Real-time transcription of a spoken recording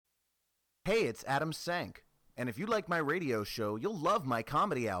Hey, it's Adam Sank. And if you like my radio show, you'll love my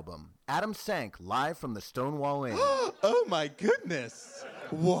comedy album, Adam Sank, live from the Stonewall Inn. Oh my goodness.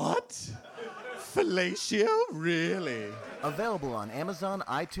 What? Fellatio? Really? Available on Amazon,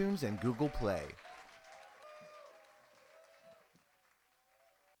 iTunes, and Google Play.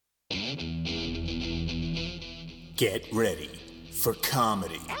 Get ready for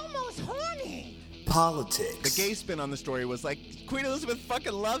comedy, Elmo's horny. politics, The gay spin on the story was like, Queen Elizabeth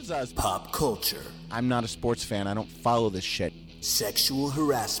fucking loves us. pop culture, I'm not a sports fan. I don't follow this shit. sexual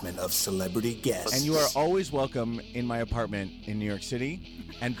harassment of celebrity guests. And you are always welcome in my apartment in New York City.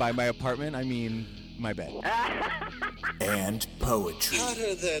 And by my apartment, I mean my bed. and poetry.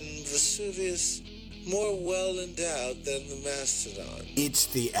 Hotter than Vesuvius, more well endowed than the Mastodon. It's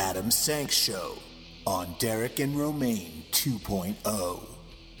the Adam Sank Show on Derek and Romaine 2.0.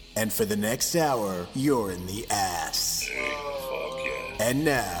 And for the next hour, you're in the ass. Fuck yeah. And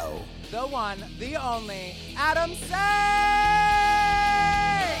now, The one, the only, Adam Sank!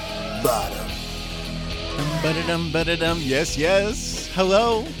 bottom. Ba-da-dum. Yes, yes.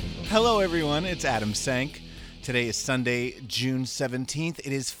 Hello. Hello, everyone. It's Adam Sank. Today is Sunday, June 17th.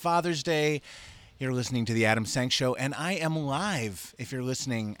 It is Father's Day. You're listening to The Adam Sank Show, and I am live if you're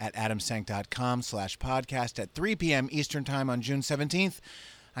listening at adamsank.com/podcast at 3 p.m. Eastern Time on June 17th.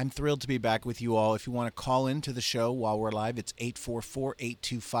 I'm thrilled to be back with you all. If you want to call into the show while we're live, it's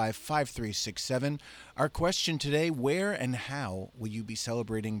 844-825-5367. Our question today, where and how will you be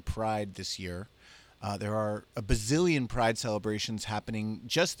celebrating Pride this year? There are a bazillion Pride celebrations happening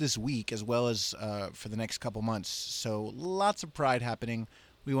just this week as well as for the next couple months. So lots of Pride happening.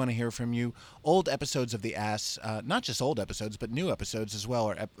 We want to hear from you. Old episodes of The Ass, not just old episodes, but new episodes as well,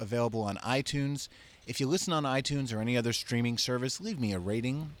 are available on iTunes. If you listen on iTunes or any other streaming service, leave me a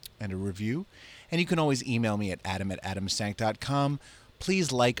rating and a review. And you can always email me at adam@adamsank.com.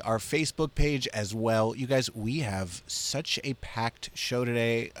 Please like our Facebook page as well. You guys, we have such a packed show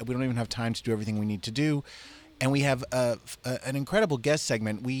today. We don't even have time to do everything we need to do. And we have an incredible guest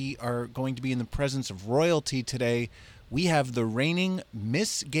segment. We are going to be in the presence of royalty today. We have the reigning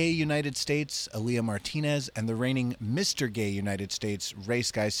Miss Gay United States, Aaliyah Martinez, and the reigning Mr. Gay United States, Ray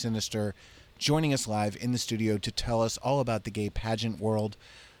Sky Sinister, joining us live in the studio to tell us all about the gay pageant world,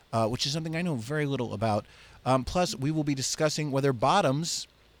 which is something I know very little about. Plus, we will be discussing whether bottoms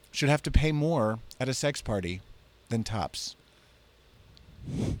should have to pay more at a sex party than tops.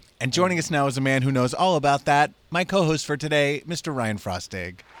 And joining us now is a man who knows all about that, my co-host for today, Mr. Ryan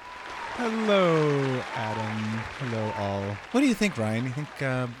Frostig. Hello, Adam. Hello, all. What do you think, Ryan? You think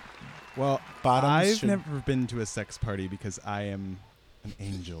Well, bottoms I've should... never been to a sex party because I am an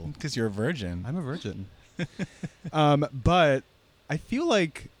angel. Because you're a virgin. I'm a virgin. But I feel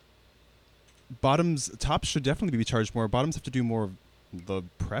like tops should definitely be charged more. Bottoms have to do more of the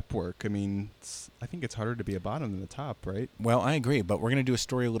prep work. I mean, I think it's harder to be a bottom than a top, right? Well, I agree, but we're going to do a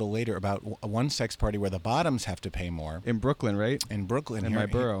story a little later about one sex party where the bottoms have to pay more. In Brooklyn, right? In Brooklyn. In here, my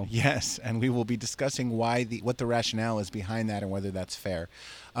borough. Yes, and we will be discussing what the rationale is behind that and whether that's fair.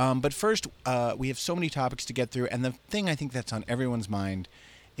 But first, we have so many topics to get through, and the thing I think that's on everyone's mind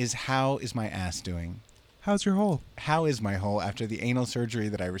is, how is my ass doing? How's your hole? How is my hole after the anal surgery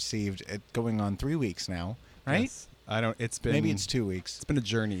that I received? Going on 3 weeks now, right? Yes. It's been... Maybe it's 2 weeks. It's been a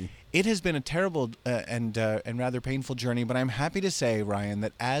journey. It has been a terrible and rather painful journey, but I'm happy to say, Ryan,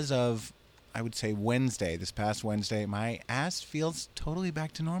 that as of, I would say, this past Wednesday, my ass feels totally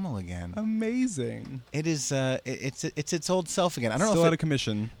back to normal again. Amazing. It is, it's its old self again. I don't know Still if out of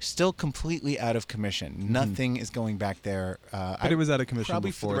commission. Still completely out of commission. Nothing is going back there. But it was out of commission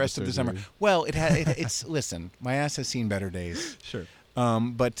probably before for the rest of the summer. surgery. Well, it's listen, my ass has seen better days. Sure.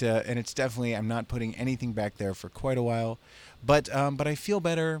 But it's definitely, I'm not putting anything back there for quite a while, but I feel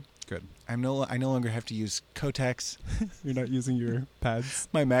better. Good. I no longer have to use Kotex. You're not using your pads?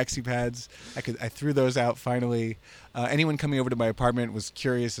 My maxi pads. I threw those out finally. Anyone coming over to my apartment was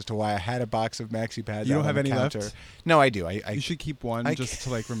curious as to why I had a box of maxi pads. You don't out have on the any counter. left? No, I do. You should keep one just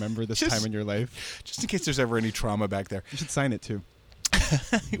to remember this Just- time in your life. just in case there's ever any trauma back there. You should sign it too.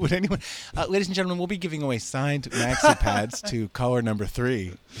 Would anyone, ladies and gentlemen, we'll be giving away signed maxi pads to caller number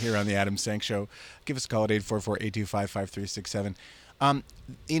 3 here on the Adam Sank Show. Give us a call at 844-825-5367.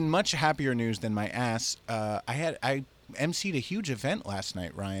 In much happier news than my ass, I emceed a huge event last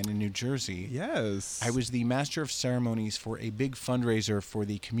night, Ryan, in New Jersey. Yes. I was the master of ceremonies for a big fundraiser for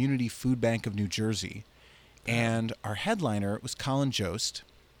the Community Food Bank of New Jersey, and our headliner was Colin Jost.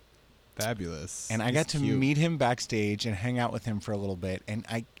 Fabulous. And I He's got to cute. meet him backstage and hang out with him for a little bit. And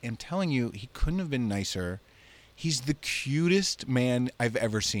I am telling you, he couldn't have been nicer. He's the cutest man I've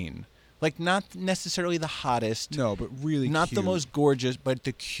ever seen. Like, not necessarily the hottest. No, but really not cute. the most gorgeous, but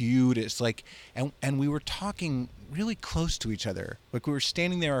the cutest. Like, and we were talking really close to each other. Like, we were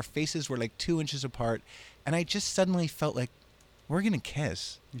standing there, our faces were like 2 inches apart, and I just suddenly felt like we're gonna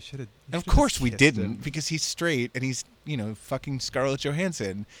kiss. You should have. And of course we didn't, because he's straight and he's, fucking Scarlett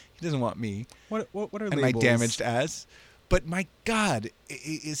Johansson. He doesn't want me. What are and labels? my damaged ass. But my God,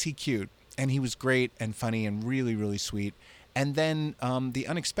 is he cute? And he was great and funny and really, really sweet. And then the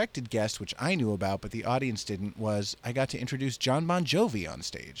unexpected guest, which I knew about but the audience didn't, was I got to introduce John Bon Jovi on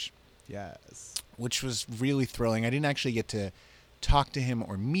stage. Yes. Which was really thrilling. I didn't actually get to talk to him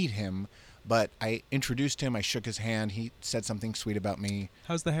or meet him, but I introduced him. I shook his hand. He said something sweet about me.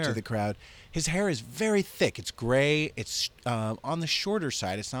 How's the hair? To the crowd. His hair is very thick. It's gray. It's on the shorter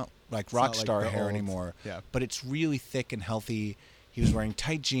side. It's not like It's rock not like star the hair old- anymore. yeah. But it's really thick and healthy. He was wearing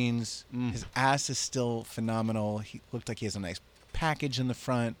tight jeans. His ass is still phenomenal. He looked like he has a nice package in the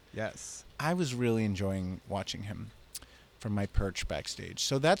front. Yes. I was really enjoying watching him from my perch backstage.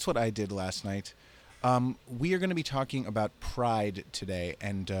 So that's what I did last night. We are going to be talking about Pride today,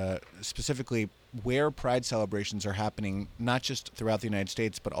 and specifically where Pride celebrations are happening, not just throughout the United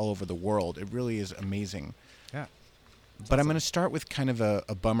States, but all over the world. It really is amazing. Yeah. But I'm going to start with kind of a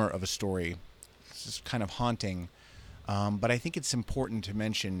bummer of a story. This is kind of haunting, but I think it's important to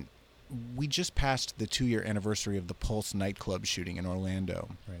mention. We just passed the 2-year anniversary of the Pulse nightclub shooting in Orlando.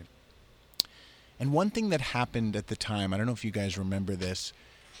 Right. And one thing that happened at the time, I don't know if you guys remember this,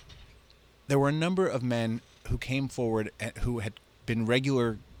 there were a number of men who came forward who had been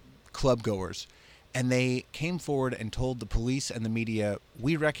regular club goers, and they came forward and told the police and the media,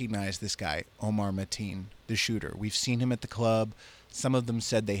 we recognize this guy, Omar Mateen, the shooter. We've seen him at the club. Some of them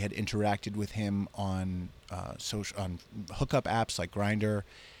said they had interacted with him on hookup apps like Grindr,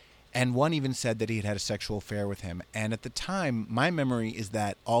 and one even said that he had had a sexual affair with him. And at the time, my memory is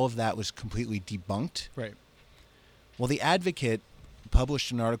that all of that was completely debunked. Right. Well, The Advocate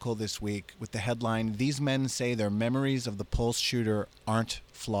published an article this week with the headline, "These men say their memories of the Pulse shooter aren't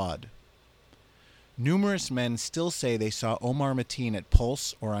flawed." Numerous men still say they saw Omar Mateen at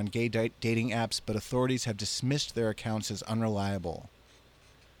Pulse or on gay dating apps, but authorities have dismissed their accounts as unreliable.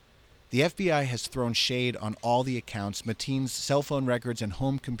 The FBI has thrown shade on all the accounts. Mateen's cell phone records and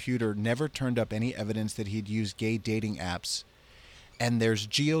home computer never turned up any evidence that he'd used gay dating apps. And there's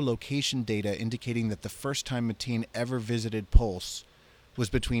geolocation data indicating that the first time Mateen ever visited Pulse was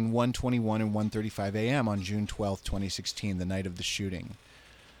between 1:21 and 1:35 a.m. on June 12, 2016, the night of the shooting.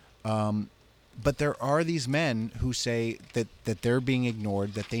 But there are these men who say that they're being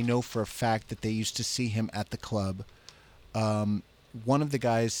ignored, that they know for a fact that they used to see him at the club. One of the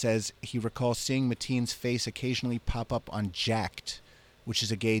guys says he recalls seeing Mateen's face occasionally pop up on Jacked, which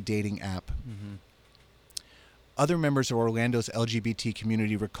is a gay dating app. Mm-hmm. Other members of Orlando's LGBT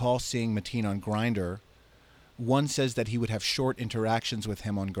community recall seeing Mateen on Grindr. One says that he would have short interactions with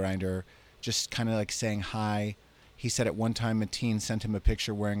him on Grindr, just kind of like saying hi. He said at one time Mateen sent him a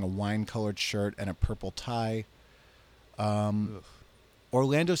picture wearing a wine-colored shirt and a purple tie.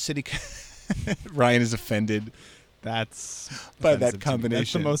 Orlando City... Ryan is offended. That's by offensive that to me.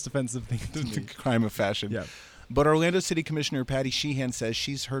 combination. That's the most offensive thing to The me. crime of fashion. Yeah. But Orlando City Commissioner Patty Sheehan says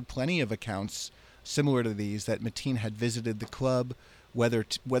she's heard plenty of accounts similar to these that Mateen had visited the club, whether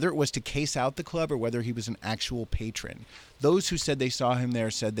it was to case out the club or whether he was an actual patron. Those who said they saw him there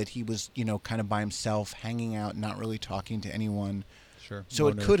said that he was, kind of by himself, hanging out, not really talking to anyone. Sure. So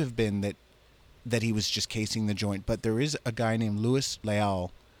it could have been that he was just casing the joint. But there is a guy named Luis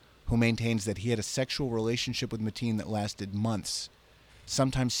Leal who maintains that he had a sexual relationship with Mateen that lasted months,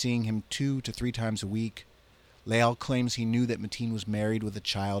 sometimes seeing him 2 to 3 times a week. Leal claims he knew that Mateen was married with a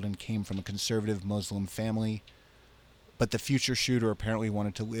child and came from a conservative Muslim family, but the future shooter apparently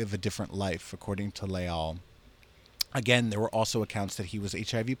wanted to live a different life, according to Leal. Again, there were also accounts that he was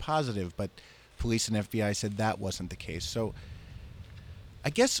HIV positive, but police and FBI said that wasn't the case. So I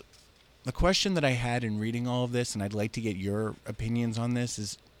guess the question that I had in reading all of this, and I'd like to get your opinions on this,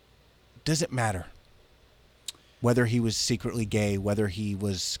 is, does it matter whether he was secretly gay, whether he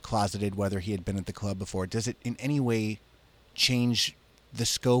was closeted, whether he had been at the club before? Does it in any way change the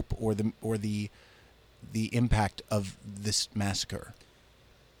scope or the impact of this massacre?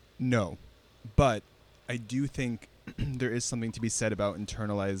 No, but I do think there is something to be said about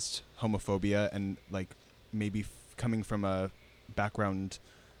internalized homophobia and like maybe coming from a background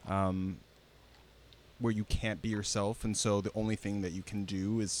where you can't be yourself, and so the only thing that you can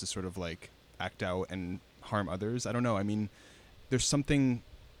do is to sort of like act out and harm others. I don't know. I mean, there's something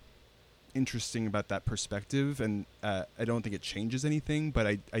interesting about that perspective, and I don't think it changes anything, but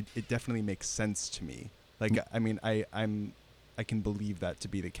it definitely makes sense to me. Like, I mean, I I can believe that to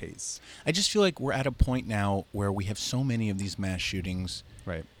be the case. I just feel like we're at a point now where we have so many of these mass shootings.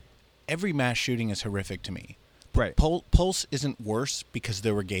 Right. Every mass shooting is horrific to me. Right. Pulse isn't worse because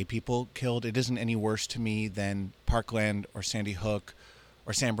there were gay people killed. It isn't any worse to me than Parkland or Sandy Hook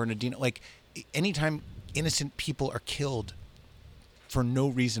or San Bernardino. Like, anytime innocent people are killed for no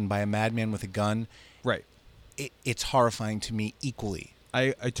reason by a madman with a gun, Right. It's horrifying to me equally.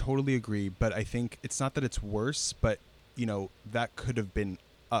 I totally agree, but I think it's not that it's worse, but, that could have been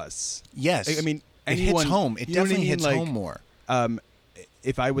us. Yes. I mean, it anyone, hits home. It you know what I definitely mean? hits Like, home more.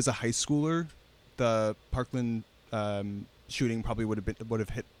 If I was a high schooler, the Parkland shooting probably would have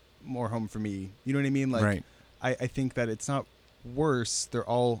hit more home for me. You know what I mean? Like, Right. I think that it's not worse. They're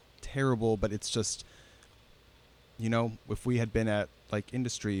all terrible, but it's just, if we had been at like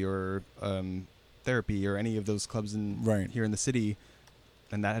Industry or Therapy or any of those clubs here in the city,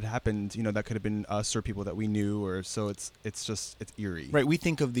 and that had happened, that could have been us or people that we knew, or so it's eerie. Right. We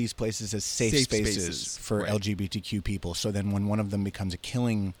think of these places as safe spaces for right. LGBTQ people. So then when one of them becomes a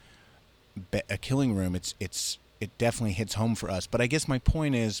killing room, it definitely hits home for us. But I guess my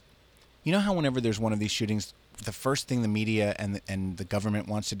point is, you know how whenever there's one of these shootings, the first thing the media and the government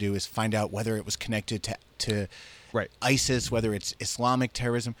wants to do is find out whether it was connected to Right. ISIS, whether it's Islamic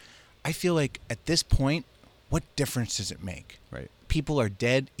terrorism. I feel like at this point, what difference does it make? Right. People are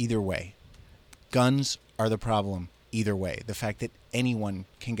dead either way. Guns are the problem either way. The fact that anyone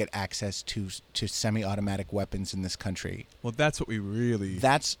can get access to semi-automatic weapons in this country. Well, that's what we really...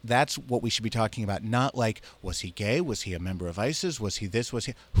 That's what we should be talking about. Not like, was he gay? Was he a member of ISIS? Was he this? Was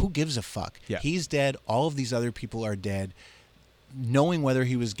he... Who gives a fuck? Yeah. He's dead. All of these other people are dead. Knowing whether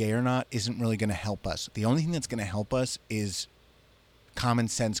he was gay or not isn't really going to help us. The only thing that's going to help us is common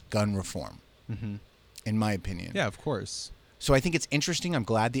sense gun reform, in my opinion. Yeah, of course. So I think it's interesting. I'm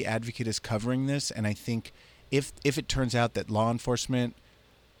glad the Advocate is covering this, and I think if it turns out that law enforcement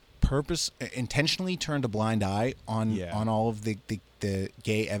intentionally turned a blind eye on all of the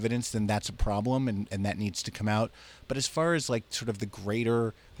gay evidence, then that's a problem, and that needs to come out. But as far as like sort of the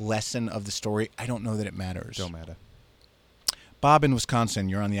greater lesson of the story, I don't know that it matters. Don't matter. Bob in Wisconsin,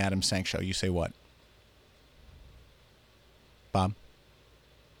 you're on the Adam Sank Show. You say what? Bob?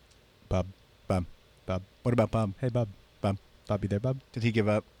 Bob. What about Bob? Hey, Bob. Bob, you there, Bob? Did he give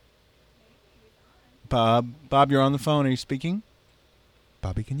up? Bob, you're on the phone. Are you speaking?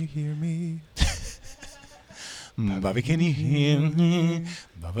 Bobby, can you hear me? Bobby, can you hear me?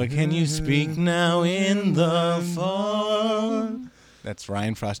 Bobby, can you speak now in the phone? That's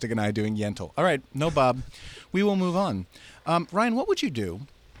Ryan Frostig and I doing Yentl. All right, no Bob. We will move on. Ryan, what would you do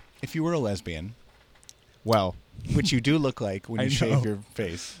if you were a lesbian? Well, which you do look like when you shave your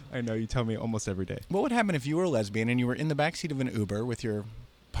face. I know, you tell me almost every day. What would happen if you were a lesbian and you were in the backseat of an Uber with your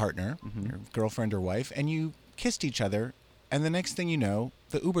partner, your girlfriend or wife, and you kissed each other, and the next thing you know,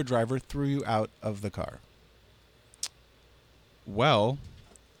 the Uber driver threw you out of the car? Well,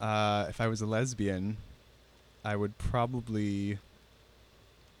 if I was a lesbian, I would probably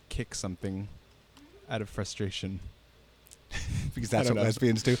kick something out of frustration. Because that's what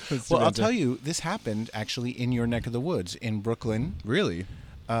lesbians do. Well, I'll tell you, this happened actually in your neck of the woods in Brooklyn. Really?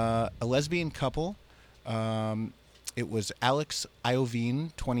 A lesbian couple. It was Alex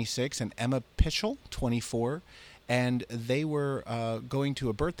Iovine, 26, and Emma Pischel, 24. And they were going to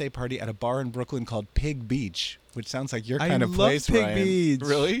a birthday party at a bar in Brooklyn called Pig Beach, which sounds like your kind of place, Pig Ryan. Beach.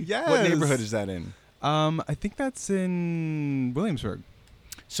 Really? Yes. What neighborhood is that in? I think that's in Williamsburg.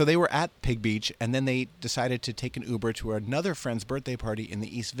 So they were at Pig Beach, and then they decided to take an Uber to another friend's birthday party in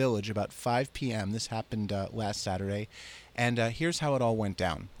the East Village about 5 p.m. This happened last Saturday. And here's how it all went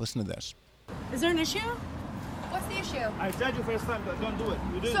down. Listen to this. Is there an issue? What's the issue? I said you first time, don't do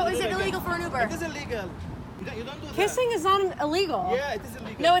it. So is it illegal for an Uber? It is illegal. You don't do that. Kissing is not illegal. Yeah, it is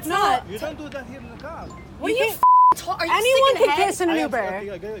illegal. No, it's not. You don't do that here in the car. What are you are you Anyone sick in the can head? kiss in an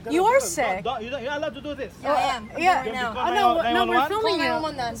Uber. You are sick. You're not allowed to do this. Yeah, I am. Yeah. Right now. Oh, no, we're filming you.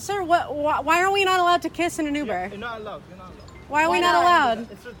 911 then. Sir, why are we not allowed to kiss in an Uber? You're not allowed. Why are we Why not not?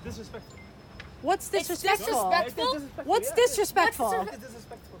 allowed? It's disrespectful. What's disrespectful? disrespectful? What's disrespectful? It's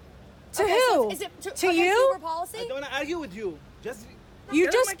disrespectful. To Okay, who? so is it To against you? Uber policy? I don't want to argue with you. Just You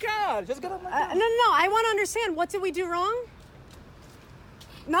get just out of my car. Just get out of my car. no. I want to understand. What did we do wrong?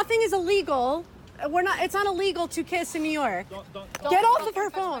 Nothing is illegal. We're not. It's not illegal to kiss in New York. Get off of her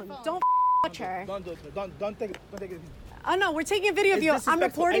phone. Don't touch her. Don't do it. Don't take it. Don't take it. Oh no, we're taking a video of you. It's I'm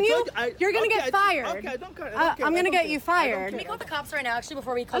disrespectful. reporting I you. told you, You're gonna get fired. Okay, I don't care. I don't care. I'm I gonna don't get care. you I fired. Can we call the cops right now, actually,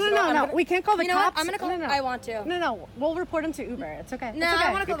 before we close No, the door? no. We can't call the You know what? cops. I'm gonna call. No. I want to. No. We'll report him to Uber. It's okay. No, it's okay.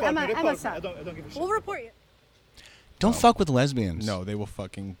 I wanna call the Emma, Report me. stop. I don't give a shit. We'll report you. Don't fuck with lesbians. No, they will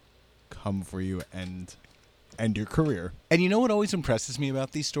fucking come for you and end your career. And you know what always impresses me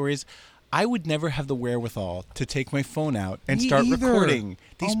about these stories? I would never have the wherewithal to take my phone out and Me start either. recording.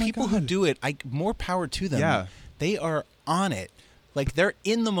 These Oh my people who God. do it, more power to them. Yeah. They are on it. Like, they're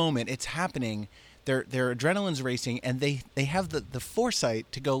in the moment. It's happening. Their adrenaline's racing, and they have the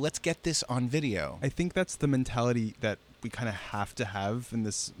foresight to go, let's get this on video. I think that's the mentality that we kind of have to have in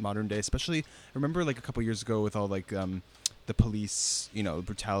this modern day. Especially, I remember like a couple years ago with all like the police,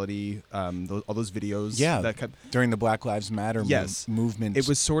 brutality, all those videos. Yeah, that kept, during the Black Lives Matter movement. It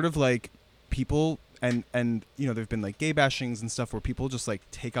was sort of like people and there've been like gay bashings and stuff where people just like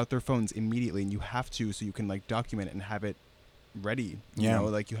take out their phones immediately, and you have to, so you can like document it and have it ready.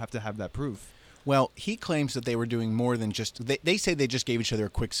 Like you have to have that proof. Well, he claims that they were doing more than just... They say they just gave each other a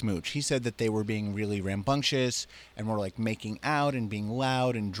quick smooch. He said that they were being really rambunctious and were like making out and being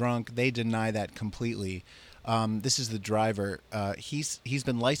loud and drunk. They deny that completely. This is the driver. He's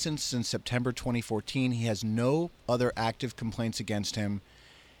been licensed since September 2014. He has no other active complaints against him.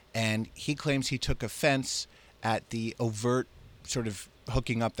 And he claims he took offense at the overt sort of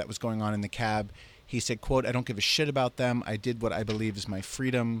hooking up that was going on in the cab. He said, quote, "I don't give a shit about them. I did what I believe is my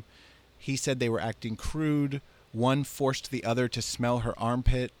freedom." He said they were acting crude. One forced the other to smell her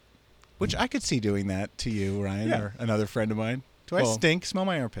armpit, which I could see doing that to you, Ryan, or another friend of mine. Do I stink? Smell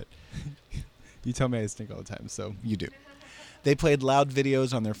my armpit. You tell me I stink all the time, so. You do. They played loud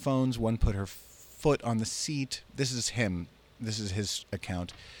videos on their phones. One put her foot on the seat. This is him. This is his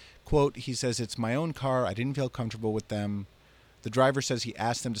account. Quote, he says, "It's my own car. I didn't feel comfortable with them." The driver says he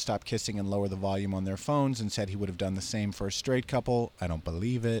asked them to stop kissing and lower the volume on their phones and said he would have done the same for a straight couple. I don't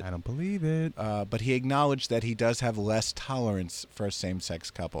believe it. But he acknowledged that he does have less tolerance for a same-sex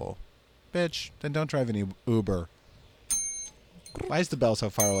couple. Bitch, then don't drive an Uber. Why is the bell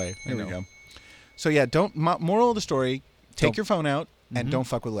so far away? There we go. So yeah, moral of the story, take your phone out and don't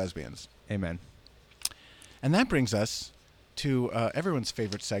fuck with lesbians. Amen. And that brings us to everyone's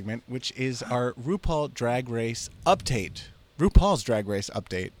favorite segment, which is our RuPaul Drag Race update. RuPaul's Drag Race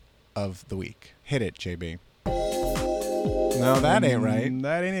update of the week. Hit it, JB. No, that ain't right.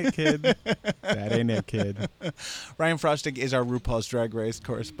 That ain't it, kid. That ain't it, kid. Ryan Frostig is our RuPaul's Drag Race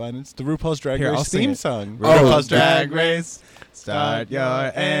correspondent. The RuPaul's Drag Here, I'll Race sing theme it. song. RuPaul's Drag Race. Start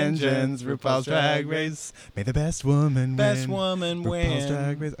your engines. RuPaul's Drag Race. May the best woman Best win. woman RuPaul's win.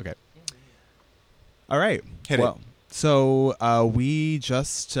 Drag Race. Okay. All right. Hit it. So we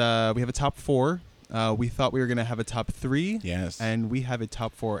just we have a top 4. We thought we were going to have a top 3. Yes. And we have a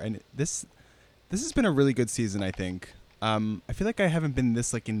top 4. And this has been a really good season, I think. I feel like I haven't been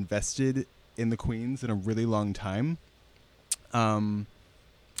this like invested in the queens in a really long time. Who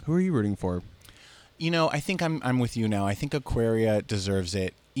are you rooting for? I think I'm with you now. I think Aquaria deserves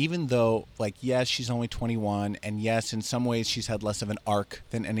it. Even though, like, yes, she's only 21, and yes, in some ways she's had less of an arc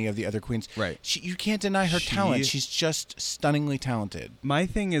than any of the other queens. Right. You can't deny her talent. She's just stunningly talented. My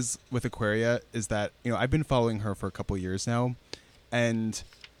thing is with Aquaria is that, I've been following her for a couple years now, and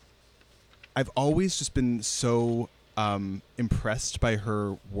I've always just been so impressed by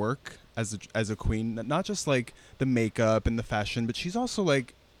her work as a queen. Not just like the makeup and the fashion, but she's also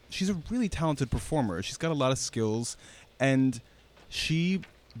like, she's a really talented performer. She's got a lot of skills, and she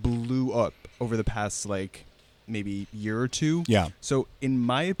blew up over the past like maybe year or two. Yeah. So in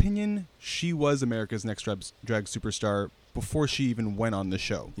my opinion, she was America's Next Drag Superstar before she even went on the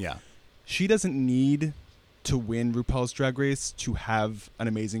show. Yeah. She doesn't need to win RuPaul's Drag Race to have an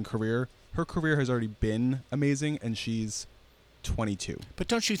amazing career. Her career has already been amazing, and she's 22. But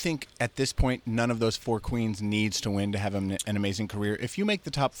don't you think at this point none of those 4 queens needs to win to have an amazing career? If you make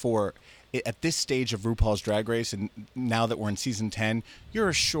the top 4 at this stage of RuPaul's Drag Race, and now that we're in season 10, you're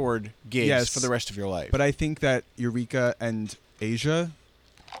assured gigs for the rest of your life. But I think that Eureka and Asia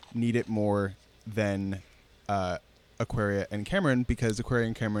need it more than Aquaria and Cameron, because Aquaria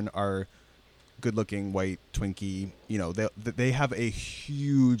and Cameron are good-looking, white, twinkie. They have a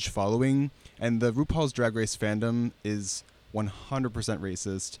huge following, and the RuPaul's Drag Race fandom is 100%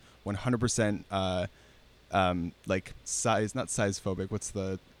 racist, 100% like not size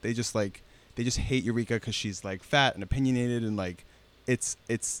phobic. They just hate Eureka because she's like fat and opinionated, and like it's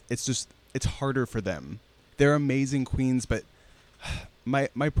harder for them. They're amazing queens, but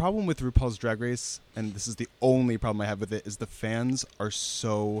my problem with RuPaul's Drag Race, and this is the only problem I have with it, is the fans are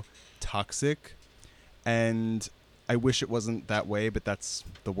so toxic, and I wish it wasn't that way, but that's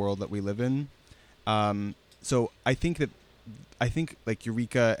the world that we live in. So I think like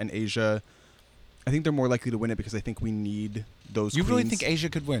Eureka and Asia, I think they're more likely to win it because I think we need those You queens. really think Asia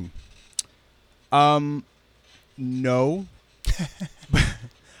could win? No.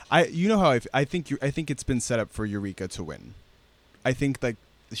 I think it's been set up for Eureka to win. I think like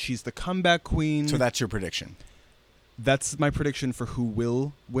she's the comeback queen. So that's your prediction? that's my prediction for who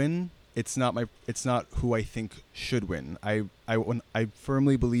will win. It's not who I think should win. I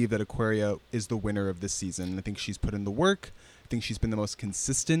firmly believe that Aquaria is the winner of this season. I think she's put in the work. I think she's been the most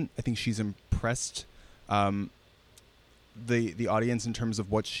consistent. I think she's impressed the audience in terms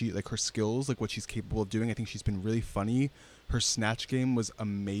of what she, like, her skills, like what she's capable of doing. I think she's been really funny. Her snatch game was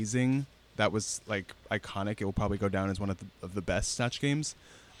amazing. That was, like, iconic. It will probably go down as one of the best snatch games.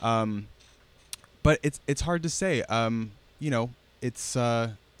 But it's hard to say. It's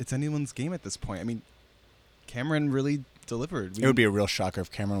anyone's game at this point. I mean, Cameron really delivered. It would be a real shocker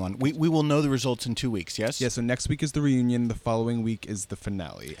if Cameron won. We will know the results in 2 weeks, yes? Yeah, so next week is the reunion. The following week is the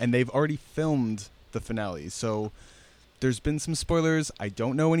finale. And they've already filmed the finale. So there's been some spoilers. I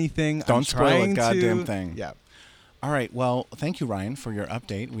don't know anything. Don't spoil a goddamn thing. Yeah. All right. Well, thank you, Ryan, for your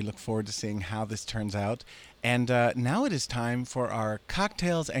update. We look forward to seeing how this turns out. And now it is time for our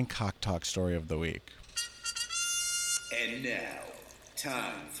Cocktails and Cock Talk story of the week. And now,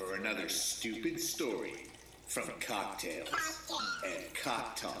 time for another stupid story from Cocktails and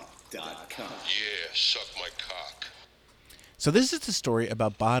CockTalk.com. Yeah, suck my cock. So this is the story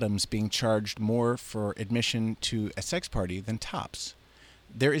about bottoms being charged more for admission to a sex party than tops.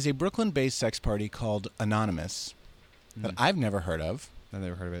 There is a Brooklyn-based sex party called Anonymous that I've never heard of. I've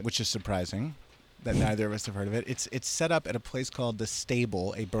never heard of it. Which is surprising that neither of us have heard of it. It's set up at a place called The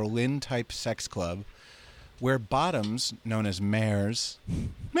Stable, a Berlin-type sex club, where bottoms, known as mares,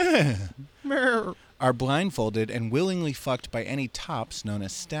 are blindfolded and willingly fucked by any tops, known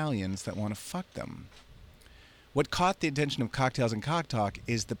as stallions, that want to fuck them. What caught the attention of Cocktails and Cock Talk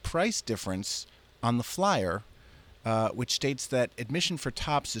is the price difference on the flyer, which states that admission for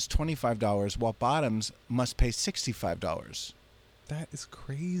tops is $25, while bottoms must pay $65. That is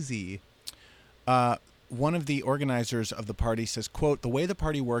crazy. One of the organizers of the party says, quote, "The way the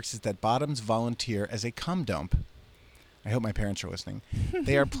party works is that bottoms volunteer as a cum dump." I hope my parents are listening.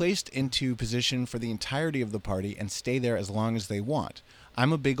 They are placed into position for the entirety of the party and stay there as long as they want.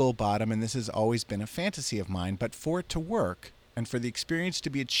 I'm a big old bottom, and this has always been a fantasy of mine, but for it to work and for the experience to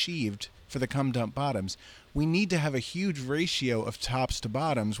be achieved for the cum dump bottoms, we need to have a huge ratio of tops to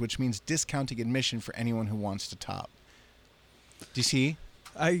bottoms, which means discounting admission for anyone who wants to top. Do you see?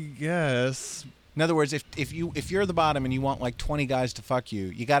 I guess. In other words, if you're the bottom and you want like 20 guys to fuck you,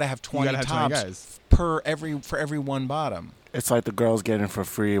 you got to have 20 tops for every one bottom. It's like the girls getting for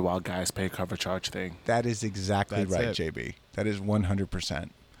free while guys pay cover charge thing. That is exactly right, JB. That is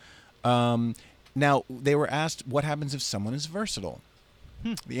 100%. Now, they were asked what happens if someone is versatile.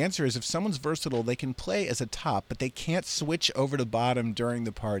 The answer is if someone's versatile, they can play as a top, but they can't switch over to bottom during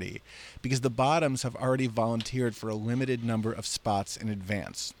the party because the bottoms have already volunteered for a limited number of spots in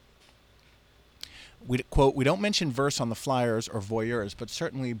advance. Quote, "We don't mention verse on the flyers or voyeurs, but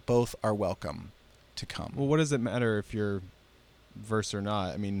certainly both are welcome to come." Well, what does it matter if you're verse or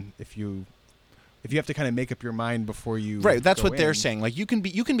not? I mean, if you have to kind of make up your mind before you right, that's what in. they're saying. Like you can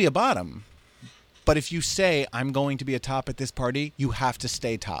be a bottom, but if you say I'm going to be a top at this party, you have to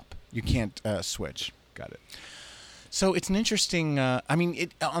stay top. You can't switch. Got it. So it's an interesting.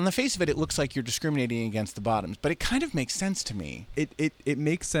 On the face of it, it looks like you're discriminating against the bottoms, but it kind of makes sense to me. It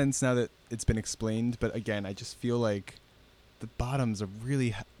makes sense now that it's been explained, but again, I just feel like the bottoms are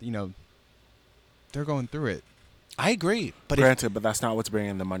really, they're going through it. I agree, but granted, but that's not what's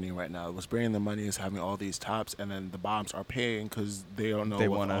bringing the money right now. What's bringing the money is having all these tops, and then the bottoms are paying because they don't know. They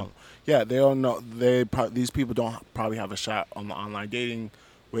want to. Yeah, they don't know. These people don't probably have a shot on the online dating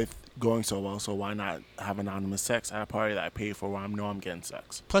with going so well. So why not have anonymous sex at a party that I pay for where I know I'm getting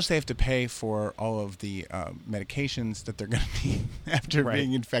sex? Plus, they have to pay for all of the medications that they're going to need after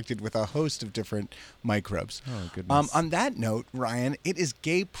being infected with a host of different microbes. Oh, goodness. On that note, Ryan, it is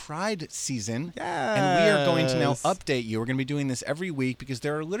Gay Pride season. Yes. And we are going to now update you. We're going to be doing this every week because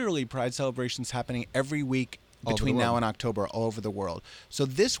there are literally Pride celebrations happening every week between now and October all over the world. So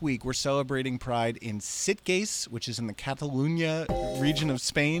this week we're celebrating Pride in Sitges, which is in the Catalunya region of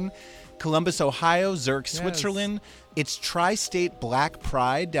Spain, Columbus, Ohio, Zurich, Switzerland. It's Tri-State Black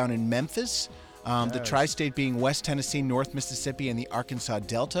Pride down in Memphis. The Tri-State being West Tennessee, North Mississippi, and the Arkansas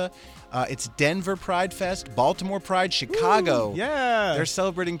Delta. It's Denver Pride Fest, Baltimore Pride, Chicago. Woo, yeah. They're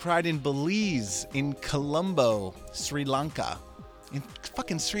celebrating Pride in Belize, in Colombo, Sri Lanka. In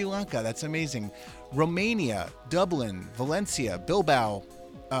fucking Sri Lanka, that's amazing. Romania, Dublin, Valencia, Bilbao,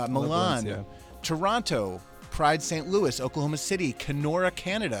 Milan, Toronto, Pride St. Louis, Oklahoma City, Kenora,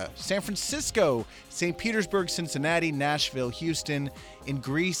 Canada, San Francisco, St. Petersburg, Cincinnati, Nashville, Houston. In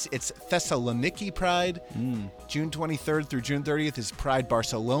Greece, it's Thessaloniki Pride. June 23rd through June 30th is Pride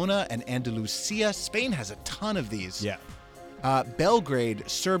Barcelona and Andalusia. Spain has a ton of these. Yeah. Belgrade,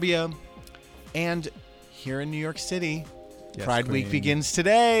 Serbia, and here in New York City. Yes, Pride Queen. Week begins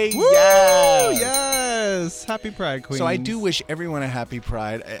today. Woo! Yes! Yes! Happy Pride, Queen. So I do wish everyone a happy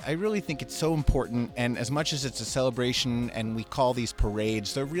Pride. I really think it's so important, and as much as it's a celebration and we call these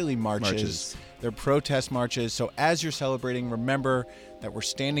parades, they're really marches. They're protest marches. So as you're celebrating, remember that we're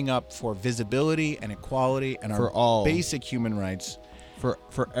standing up for visibility and equality and For our all. basic human rights. For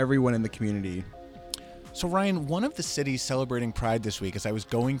everyone in the community. So Ryan, one of the cities celebrating Pride this week, as I was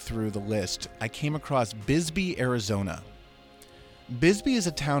going through the list, I came across Bisbee, Arizona. Bisbee is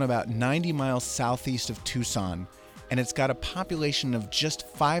a town about 90 miles southeast of Tucson, and it's got a population of just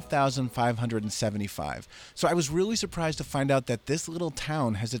 5,575. So I was really surprised to find out that this little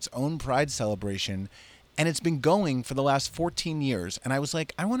town has its own Pride celebration, and it's been going for the last 14 years. And I was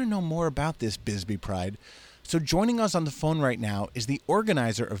like, I want to know more about this Bisbee Pride. So joining us on the phone right now is the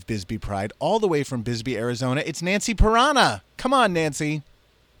organizer of Bisbee Pride, all the way from Bisbee, Arizona. It's Nancy Piranha. Come on, Nancy.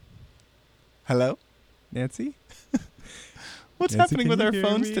 Hello? Nancy? What's Nancy, happening can with you our hear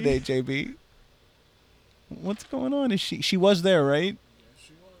phones me? today, JB? What's going on? Is she was there, right? Yes,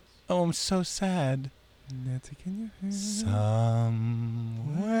 she was. Oh, I'm so sad. Nancy, can you hear me? Somewhere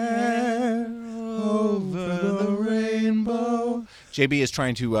over the rainbow. JB is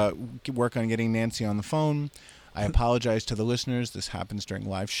trying to work on getting Nancy on the phone. I apologize to the listeners. This happens during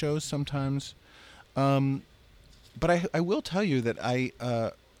live shows sometimes. But I will tell you that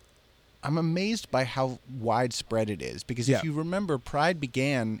I'm amazed by how widespread it is. Because if you remember, Pride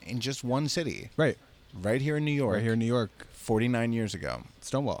began in just one city. Right. Right here in New York. Right here in New York. 49 years ago.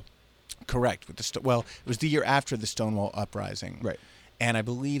 Stonewall. Correct. With the well, it was the year after the Stonewall Uprising. Right. And I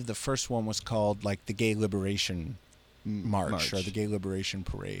believe the first one was called like the Gay Liberation March. Or the Gay Liberation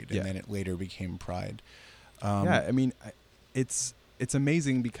Parade. And then it later became Pride. Yeah, I mean, it's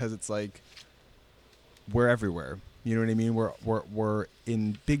amazing because it's like we're everywhere. You know what I mean? We're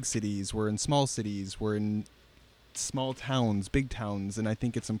in big cities, we're in small cities, we're in small towns, big towns, and I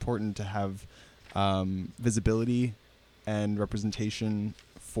think it's important to have visibility and representation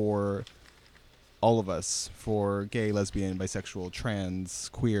for all of us, for gay, lesbian, bisexual, trans,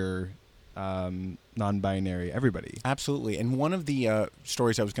 queer, non-binary, everybody. Absolutely. And one of the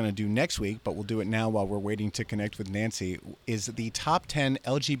stories I was going to do next week, but we'll do it now while we're waiting to connect with Nancy, is the top 10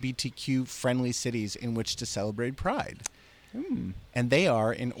 LGBTQ-friendly cities in which to celebrate Pride. And they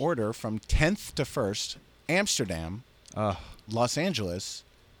are, in order, from 10th to 1st, Amsterdam, Los Angeles,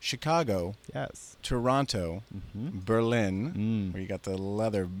 Chicago, Toronto, Berlin, where you got the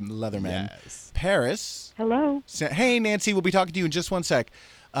Leathermen, Paris. Hello. Hey, Nancy, we'll be talking to you in just one sec.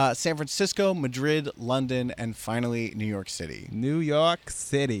 San Francisco, Madrid, London, and finally New York City. New York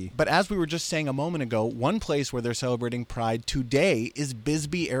City. But as we were just saying a moment ago, one place where they're celebrating Pride today is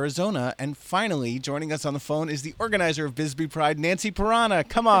Bisbee, Arizona. And finally, joining us on the phone is the organizer of Bisbee Pride, Nancy Piranha.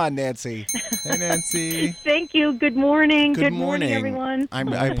 Come on, Nancy. Hey, Nancy. Thank you. Good morning. Good morning, everyone.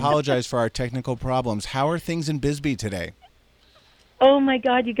 I apologize for our technical problems. How are things in Bisbee today? Oh, my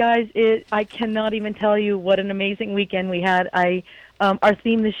God, you guys. I cannot even tell you what an amazing weekend we had. Our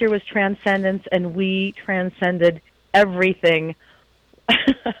theme this year was transcendence, and we transcended everything.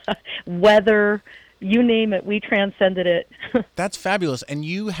 Weather, you name it, we transcended it. That's fabulous. And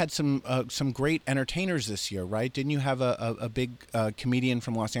you had some great entertainers this year, right? Didn't you have a big comedian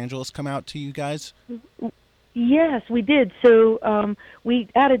from Los Angeles come out to you guys? Yes, we did. So we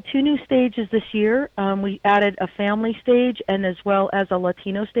added 2 new stages this year. We added a family stage and as well as a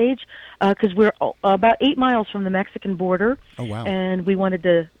Latino stage because we're about 8 miles from the Mexican border. Oh, wow. And we wanted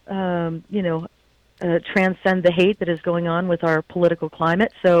to, transcend the hate that is going on with our political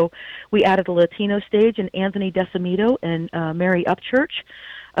climate. So we added a Latino stage, and Anthony Decimito and Mary Upchurch,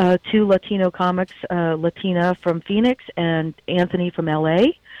 2 Latino comics, Latina from Phoenix and Anthony from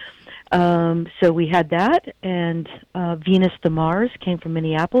L.A., so we had that, and Venus DeMars came from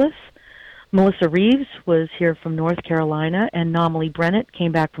Minneapolis. Melissa Reeves was here from North Carolina, and Namali Brennett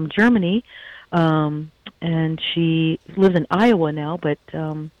came back from Germany, and she lives in Iowa now, but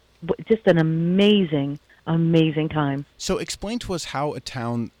just an amazing, amazing time. So explain to us how a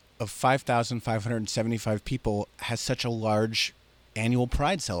town of 5,575 people has such a large annual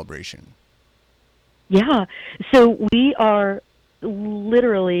Pride celebration. Yeah, so we are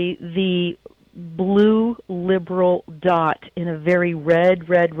literally the blue liberal dot in a very red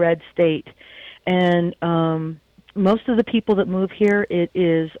state. And most of the people that move here, it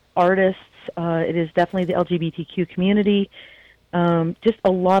is artists, it is definitely the LGBTQ community, just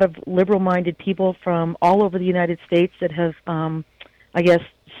a lot of liberal-minded people from all over the United States that have,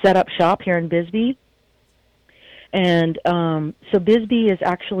 set up shop here in Bisbee. And so Bisbee is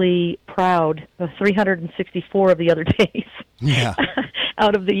actually proud of 364 of the other days. Yeah.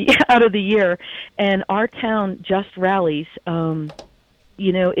 out of the year, and our town just rallies.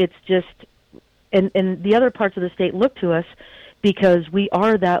 It's just, and the other parts of the state look to us because we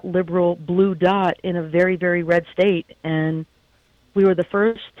are that liberal blue dot in a very, very red state, and we were the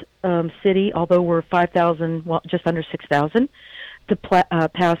first city, although we're 5,000, well, just under 6,000, to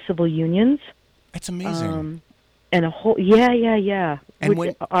pass civil unions. That's amazing. And a whole, yeah.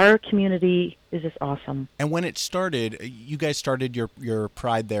 And our community is just awesome. And when it started, you guys started your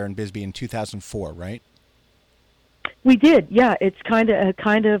Pride there in Bisbee in 2004, right? We did, yeah. It's kind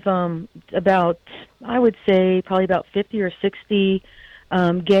of about, I would say, probably about 50 or 60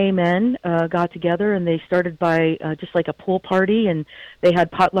 gay men got together, and they started by just like a pool party, and they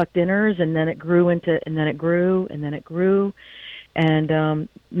had potluck dinners, and then it grew and then it grew, and then it grew. And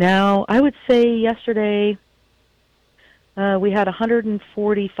now, I would say yesterday, we had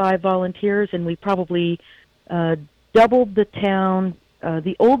 145 volunteers, and we probably doubled the town,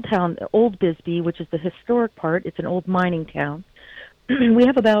 the old town, Old Bisbee, which is the historic part. It's an old mining town. We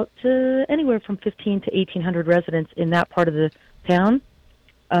have about anywhere from 15 to 1,800 residents in that part of the town.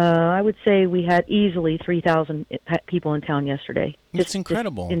 I would say we had easily 3,000 people in town yesterday. It's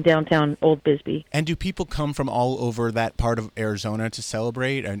incredible. In downtown Old Bisbee. And do people come from all over that part of Arizona to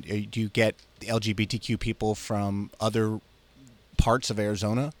celebrate? And do you get the LGBTQ people from other parts of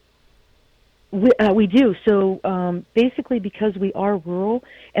Arizona? We do. So basically, because we are rural,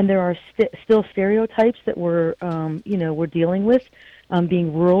 and there are still stereotypes that we're dealing with,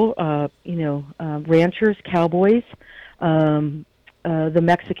 being rural, ranchers, cowboys. The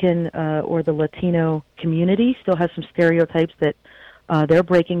Mexican or the Latino community still has some stereotypes that they're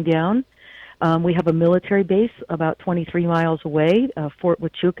breaking down. We have a military base about 23 miles away, Fort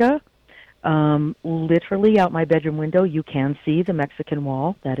Huachuca. Literally out my bedroom window, you can see the Mexican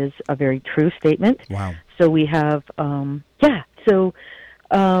wall. That is a very true statement. Wow. So we have, but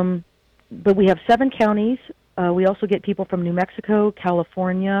we have 7 counties. We also get people from New Mexico,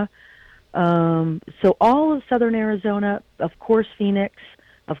 California. So all of southern Arizona, of course Phoenix,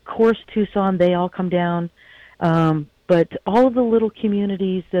 of course Tucson, they all come down. But all of the little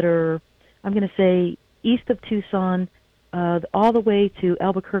communities that are, I'm going to say, east of Tucson, all the way to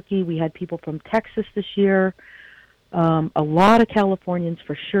Albuquerque. We had people from Texas this year. A lot of Californians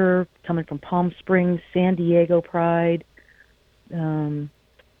for sure, coming from Palm Springs, San Diego Pride.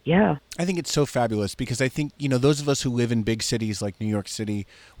 Yeah. I think it's so fabulous because I think, those of us who live in big cities like New York City,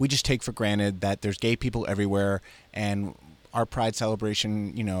 we just take for granted that there's gay people everywhere, and our Pride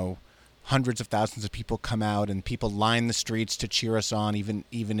celebration, hundreds of thousands of people come out and people line the streets to cheer us on,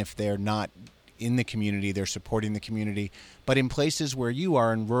 even if they're not in the community, they're supporting the community. But in places where you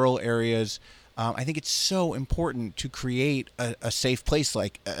are, in rural areas, I think it's so important to create a safe place,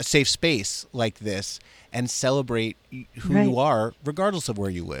 like a safe space like this, and celebrate who you are, regardless of where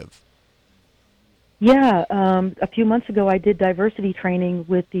you live. Yeah, a few months ago I did diversity training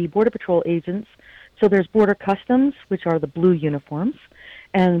with the Border Patrol agents. So there's Border Customs, which are the blue uniforms,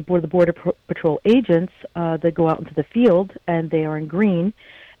 and the Border Patrol agents that go out into the field, and they are in green.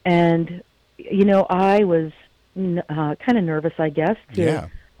 And, I was kind of nervous, I guess, to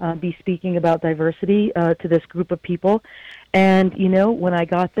be speaking about diversity to this group of people. And, when I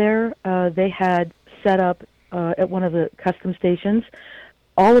got there, they had set up at one of the custom stations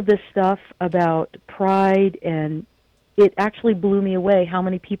all of this stuff about pride, and it actually blew me away how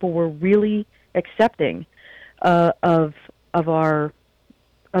many people were really accepting of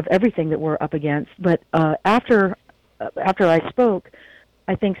everything that we're up against. But after I spoke,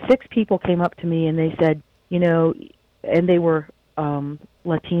 I think 6 people came up to me and they said, and they were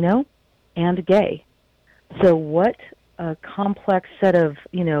Latino and gay. So what a complex set of,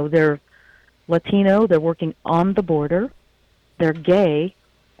 they're Latino, they're working on the border, they're gay,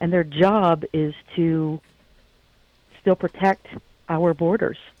 and their job is to still protect our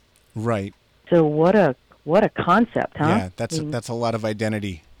borders. Right. So what a concept, huh? Yeah, that's a lot of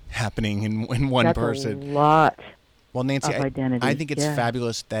identity happening in one person. That's a lot. Well, Nancy, of identity. I think it's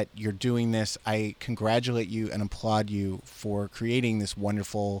fabulous that you're doing this. I congratulate you and applaud you for creating this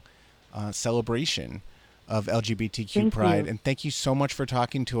wonderful celebration of LGBTQ pride. And thank you so much for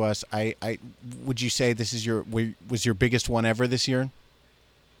talking to us. I would you say this is was your biggest one ever this year?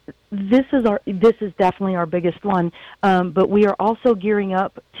 This is definitely our biggest one, but we are also gearing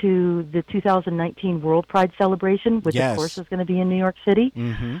up to the 2019 World Pride celebration, which of course is going to be in New York City.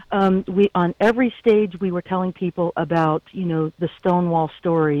 Mm-hmm. We on every stage we were telling people about the Stonewall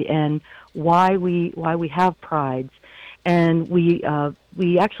story and why we have prides, and we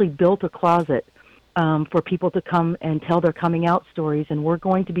actually built a closet for people to come and tell their coming out stories, and we're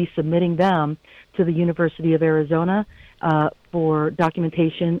going to be submitting them to the University of Arizona for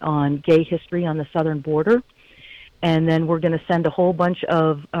documentation on gay history on the southern border. And then we're going to send a whole bunch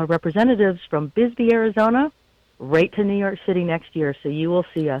of representatives from Bisbee, Arizona, right to New York City next year, so you will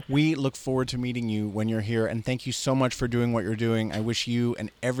see us. We look forward to meeting you when you're here, and thank you so much for doing what you're doing. I wish you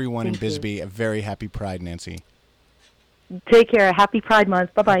and everyone in Bisbee a very happy Pride, Nancy. Take care. Happy Pride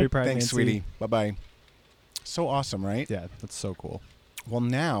Month. Bye-bye. Happy Pride, Thanks, Nancy. sweetie. Bye-bye. So awesome, right? Yeah, that's so cool. Well,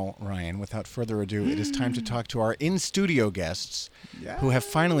 now, Ryan, without further ado, it is time to talk to our in-studio guests who have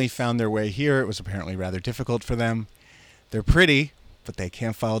finally found their way here. It was apparently rather difficult for them. They're pretty, but they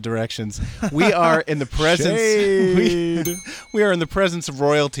can't follow directions. We are in the presence. We are in the presence of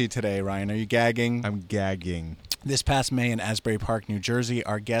royalty today. Ryan, are you gagging? I'm gagging. This past May in Asbury Park, New Jersey,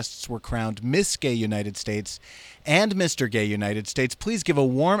 our guests were crowned Miss Gay United States and Mr. Gay United States. Please give a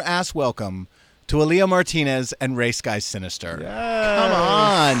warm ass welcome to Aaliyah Martinez and Ray Sky Sinister. Yes, come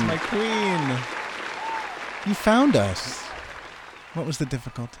on, my queen. You found us. What was the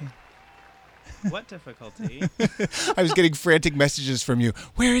difficulty? What difficulty? I was getting frantic messages from you.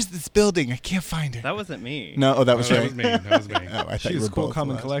 Where is this building? I can't find it. That wasn't me. No, that was that right. was me. That was me. Oh, I thought She you was were cool, both calm,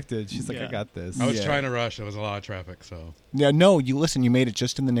 and lost. collected. She's like, Yeah. I got this. I was trying to rush. There was a lot of traffic, so. Yeah, no, you listen, you made it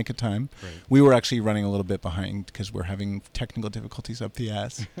just in the nick of time. Great. We were actually running a little bit behind because we're having technical difficulties up the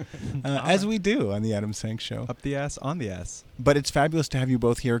ass, as we do on the Adam Sank Show. Up the ass, on the ass. But it's fabulous to have you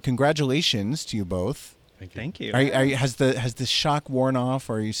both here. Congratulations to you both. Thank you. Thank you. Has the shock worn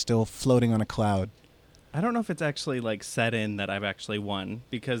off, or are you still floating on a cloud? I don't know if it's actually like set in that I've actually won,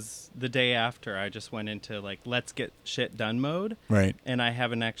 because the day after I just went into like let's get shit done mode. Right. And I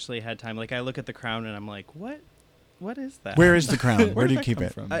haven't actually had time. Like I look at the crown and I'm like, what is that? Where is the crown? Where do you did that keep come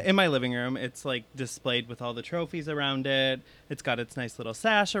it? from? In my living room. It's like displayed with all the trophies around it. It's got its nice little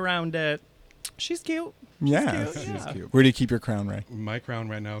sash around it. She's cute. Yeah. She's cute. Where do you keep your crown, Ray? My crown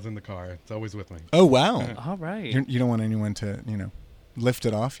right now is in the car. It's always with me. Oh, wow. All right. You don't want anyone to, lift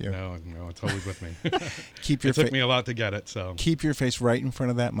it off you. No, it's always with me. Keep your It took me a lot to get it, so. Keep your face right in front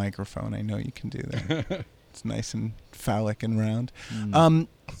of that microphone. I know you can do that. It's nice and phallic and round.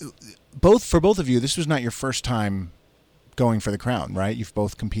 For both of you, this was not your first time going for the crown, right? You've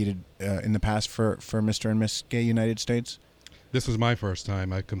both competed in the past for Mr. and Miss Gay United States. This was my first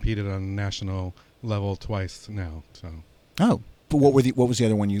time. I competed on a national level twice now, so. Oh, but what was the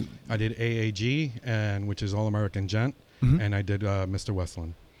other one you? I did AAG, which is All American Gent, and I did Mr.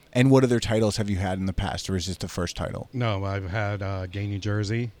 Westland. And what other titles have you had in the past, or is this the first title? No, I've had Gay New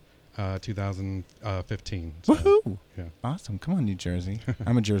Jersey, 2015. So, Woohoo! yeah. Awesome. Come on, New Jersey.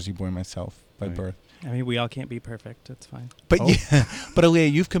 I'm a Jersey boy myself by Right. birth. I mean, we all can't be perfect. It's fine. But but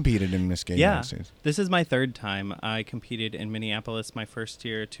Aaliyah, you've competed in Miss Gay Yeah. United States. This is my third time. I competed in Minneapolis my first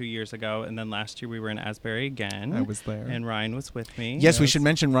year 2 years ago, and then last year we were in Asbury again. I was there. And Ryan was with me. Yes, we should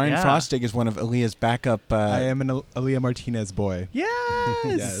mention Ryan Yeah. Frostig is one of Aaliyah's backup. I am an Aaliyah Martinez boy.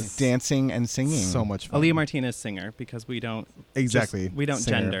 Yes. Dancing and singing. So much fun. Aaliyah Martinez singer, because we don't Exactly. we don't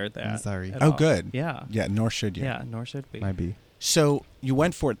Singer. gender I'm that. sorry. at Oh, all. good. Yeah. Yeah, nor should you. Yeah, nor should we. Might be. So you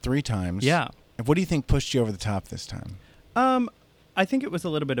went for it 3 times. Yeah. What do you think pushed you over the top this time? I think it was a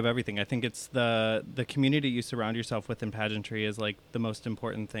little bit of everything. I think it's the community you surround yourself with in pageantry is like the most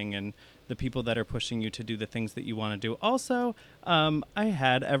important thing, and the people that are pushing you to do the things that you want to do. Also, I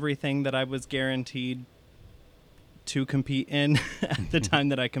had everything that I was guaranteed to compete in at the time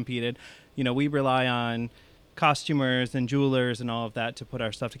that I competed. We rely on costumers and jewelers and all of that to put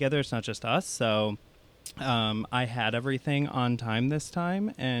our stuff together. It's not just us. So I had everything on time this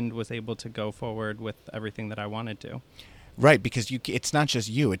time and was able to go forward with everything that I wanted to. Right, because it's not just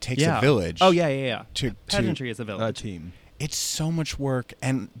you. It takes Yeah. a village. Oh, yeah. To Pageantry is a village. Team. It's so much work,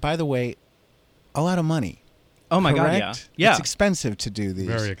 and by the way, a lot of money. Oh my God, Correct? yeah. It's expensive to do these.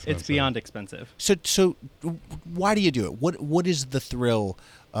 Very expensive. It's beyond expensive. So why do you do it? What is the thrill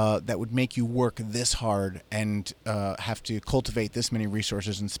that would make you work this hard and have to cultivate this many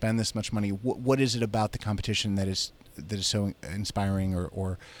resources and spend this much money? What is it about the competition that is so inspiring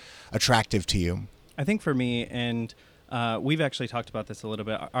or attractive to you? I think for me, and we've actually talked about this a little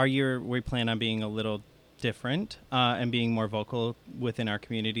bit, our year we plan on being a little different and being more vocal within our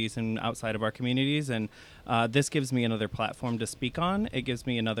communities and outside of our communities, and this gives me another platform to speak on. It gives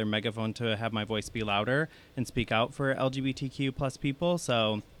me another megaphone to have my voice be louder and speak out for LGBTQ plus people.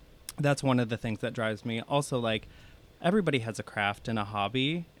 So that's one of the things that drives me. Also, like, everybody has a craft and a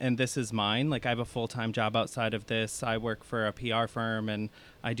hobby, and this is mine. Like, I have a full-time job outside of this. I work for a PR firm and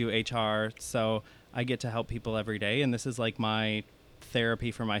I do HR, so I get to help people every day, and this is like my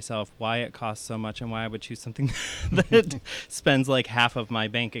therapy for myself. Why it costs so much and why I would choose something that spends like half of my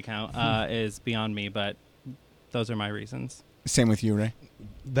bank account is beyond me, but those are my reasons. Same with you, Ray?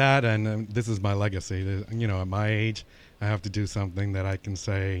 That, and this is my legacy. You know, at my age, I have to do something that I can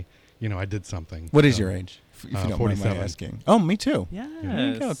say, you know, I did something. What is your age? If you don't mind 47. my asking. Oh, me too. Yes.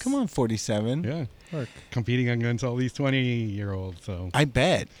 There you go. Come on, 47. Yeah. Competing against all these 20-year-olds. So I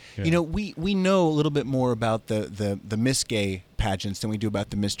bet. Yeah. You know, we know a little bit more about the Miss Gay pageants than we do about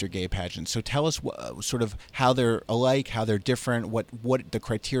the Mr. Gay pageants. So tell us sort of how they're alike, how they're different, what the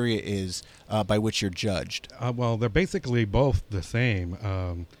criteria is by which you're judged. well, they're basically both the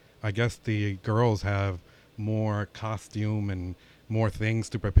same. I guess the girls have more costume and more things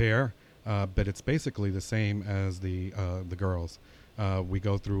to prepare, but it's basically the same as the girls. We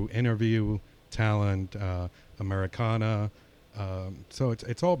go through interview, talent, Americana, so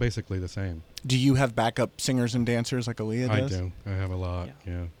it's all basically the same. Do you have backup singers and dancers like Aaliyah does? I do. I have a lot.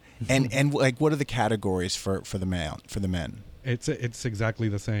 Yeah. And like, what are the categories for the men? It's exactly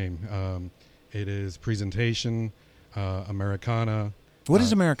the same. It is presentation, Americana. What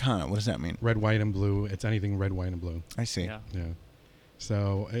is Americana? What does that mean? Red, white, and blue. It's anything red, white, and blue. I see. Yeah.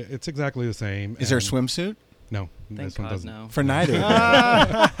 So it's exactly the same. Is there a swimsuit? No. Thank this one God, doesn't. no. For neither.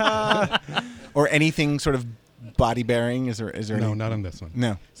 Or anything sort of body bearing? Is there? No, any? not on this one.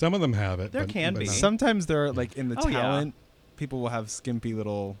 No. Some of them have it. There can be. not- Sometimes they're like in the Oh, yeah. talent, people will have skimpy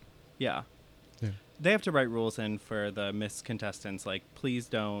little. Yeah. Yeah. They have to write rules in for the Miss contestants, like, please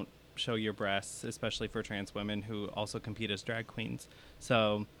don't show your breasts, especially for trans women who also compete as drag queens.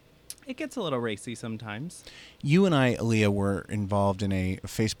 So it gets a little racy sometimes. You and I, Aaliyah, were involved in a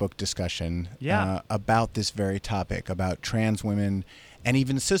Facebook discussion about this very topic, about trans women and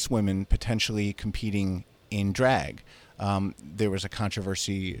even cis women potentially competing in drag. There was a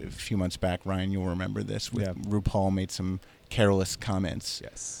controversy a few months back, Ryan, you'll remember this, with RuPaul made some careless comments.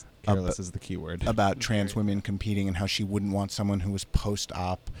 Yes, careless is the key word. About trans women competing and how she wouldn't want someone who was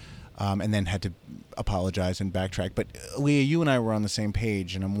post-op and then had to apologize and backtrack. But Leah, you and I were on the same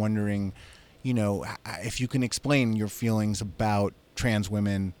page, and I'm wondering, you know, if you can explain your feelings about trans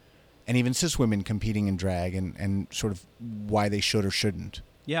women and even cis women competing in drag and sort of why they should or shouldn't.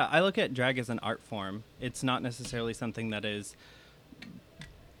 Yeah, I look at drag as an art form. It's not necessarily something that is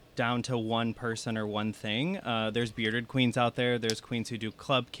down to one person or one thing. There's bearded queens out there. There's queens who do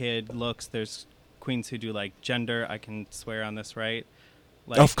club kid looks. There's queens who do like gender. I can swear on this, right?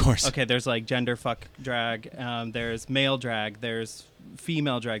 Like, of course. Okay, there's like gender fuck drag. There's male drag. There's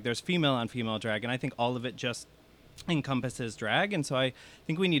female drag. There's female on female drag. And I think all of it just encompasses drag. And so I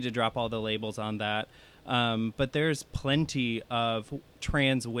think we need to drop all the labels on that. But there's plenty of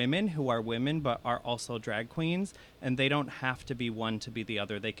trans women who are women but are also drag queens, and they don't have to be one to be the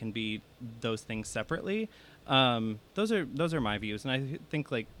other. They can be those things separately. Those are my views, and I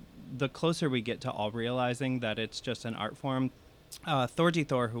think like the closer we get to all realizing that it's just an art form. Thorgy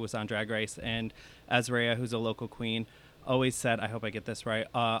Thor, who was on Drag Race, and Azrea, who's a local queen, always said, I hope I get this right,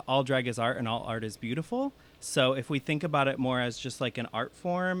 all drag is art and all art is beautiful. So if we think about it more as just like an art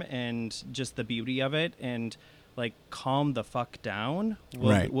form and just the beauty of it and like calm the fuck down,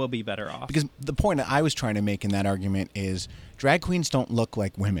 we'll be better off. Because the point that I was trying to make in that argument is drag queens don't look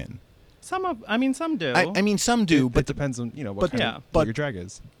like women. Some do. I mean, some do, but it depends on what your drag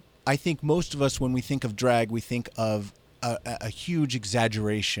is. I think most of us, when we think of drag, we think of a huge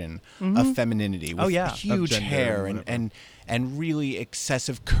exaggeration of femininity with huge hair and really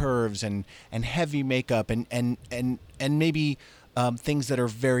excessive curves and heavy makeup and maybe things that are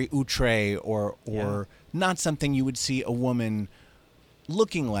very outre or not something you would see a woman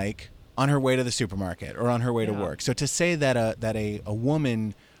looking like on her way to the supermarket or on her way to work. So to say that a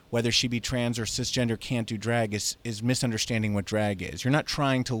woman, whether she be trans or cisgender, can't do drag is misunderstanding what drag is. You're not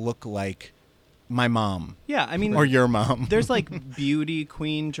trying to look like my mom. Yeah, I mean, or your mom. There's like beauty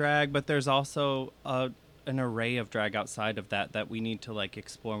queen drag, but there's also an array of drag outside of that we need to like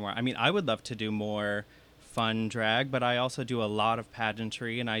explore more. I mean, I would love to do more fun drag, but I also do a lot of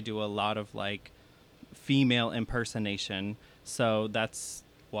pageantry and I do a lot of like female impersonation. So that's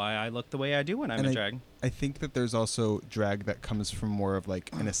why I look the way I do when I'm in drag. I think that there's also drag that comes from more of like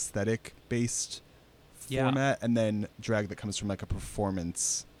an aesthetic based format, and then drag that comes from like a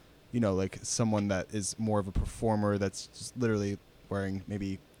performance. You know, like someone that is more of a performer that's just literally wearing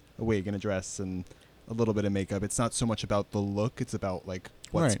maybe a wig and a dress and a little bit of makeup. It's not so much about the look; it's about like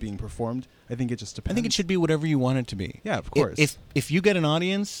what's being performed. I think it just depends. I think it should be whatever you want it to be. Yeah, of course. If you get an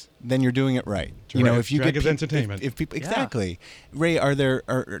audience, then you're doing it right. You know, if you drag get is entertainment. If people exactly, Ray,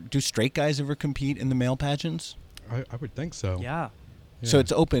 do straight guys ever compete in the male pageants? I would think so. Yeah. So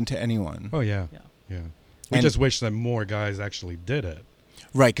it's open to anyone. Oh yeah. Yeah. We And- just wish that more guys actually did it.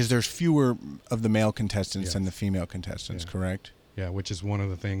 Right, because there's fewer of the male contestants than the female contestants, correct? Yeah, which is one of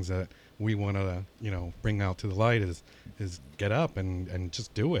the things that we want to, bring out to the light is get up and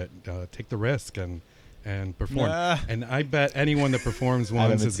just do it. Take the risk and perform. And I bet anyone that performs once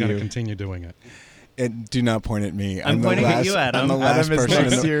Adam, is it's going to you. continue doing it. Do not point at me. I'm pointing at you, Adam. I'm the last Adam is person.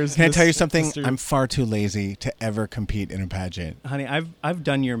 next year's Can I tell you Mr. something? Mr. I'm far too lazy to ever compete in a pageant. Honey, I've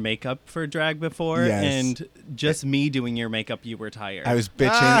done your makeup for drag before, Yes. and just me doing your makeup, you were tired. I was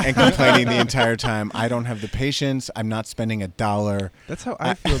bitching and complaining the entire time. I don't have the patience. I'm not spending $1. That's how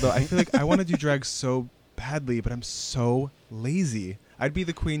I feel, though. I feel like I want to do drag so badly, but I'm so lazy. I'd be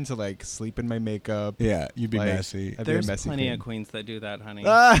the queen to like sleep in my makeup. Yeah, you'd be like, messy. I'd There's be a messy plenty queen. of queens that do that, honey.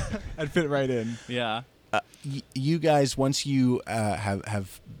 I'd fit right in. Yeah. You guys, once you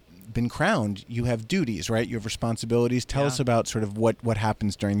have been crowned, you have duties, right? You have responsibilities. Tell us about sort of what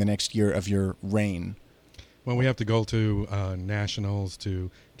happens during the next year of your reign. Well, we have to go to nationals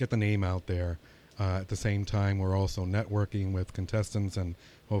to get the name out there. At the same time, we're also networking with contestants and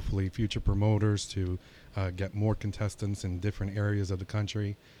hopefully future promoters to get more contestants in different areas of the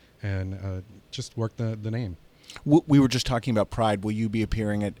country and just work the name. We were just talking about Pride. Will you be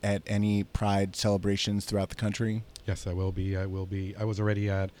appearing at any Pride celebrations throughout the country? Yes, I will be. I was already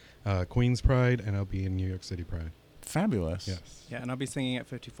at Queens Pride, and I'll be in New York City Pride. Fabulous. Yes. Yeah, and I'll be singing at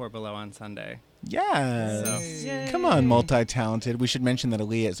 54 Below on Sunday. Yes. So. Come on, multi-talented. We should mention that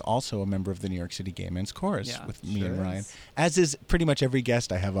Aaliyah is also a member of the New York City Gay Men's Chorus Yeah, with me sure and is. Ryan, as is pretty much every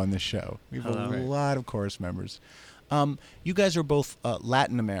guest I have on this show. We have Hello. a lot of chorus members. You guys are both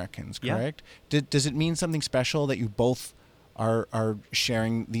Latin Americans, Yeah. correct? Does it mean something special that you both are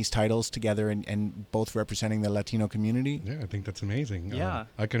sharing these titles together and both representing the Latino community? Yeah, I think that's amazing. Yeah.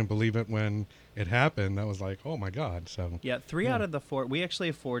 I couldn't believe it when it happened. I was like, oh my God. So Yeah, three out of the four. We actually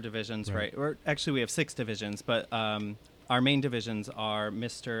have 4 divisions, right? Or actually, we have 6 divisions, but our main divisions are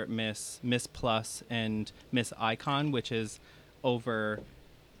Mr., Miss Plus, and Miss Icon, which is over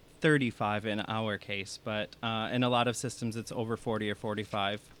 35 in our case, but in a lot of systems, it's over 40 or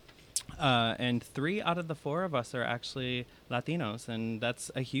 45. And 3 out of the 4 of us are actually Latinos, and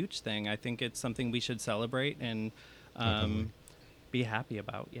that's a huge thing. I think it's something we should celebrate and be happy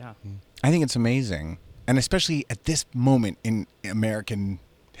about. Yeah. I think it's amazing, and especially at this moment in American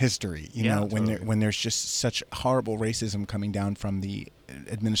history, you Yeah, know, totally. when there's just such horrible racism coming down from the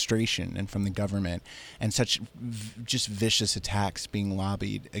administration and from the government, and such just vicious attacks being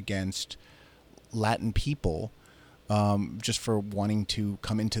lobbied against Latin people, just for wanting to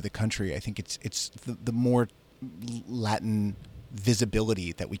come into the country. I think it's the more Latin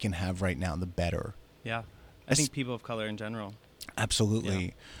visibility that we can have right now, the better. Yeah. I think people of color in general.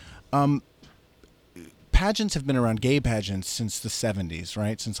 Absolutely. Pageants have been around, gay pageants, since the 70s,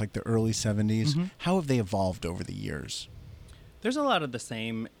 right? Since like the early 70s. Mhm. How have they evolved over the years? There's a lot of the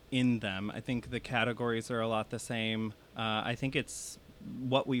same in them. I think the categories are a lot the same. I think it's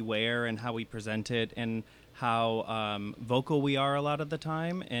what we wear and how we present it and how vocal we are a lot of the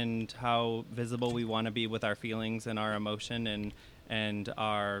time and how visible we want to be with our feelings and our emotion and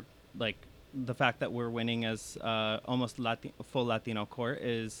our, like, the fact that we're winning as almost full Latino court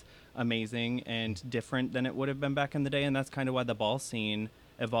is amazing and different than it would have been back in the day. And that's kind of why the ball scene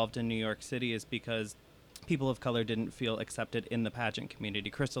evolved in New York City, is because people of color didn't feel accepted in the pageant community.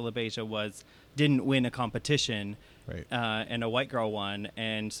 Crystal LaBeija didn't win a competition, right? And a white girl won,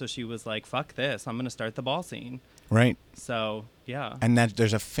 and so she was like, "Fuck this! I'm gonna start the ball scene." Right. So yeah. And that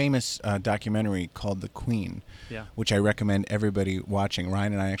there's a famous documentary called The Queen, Yeah. which I recommend everybody watching.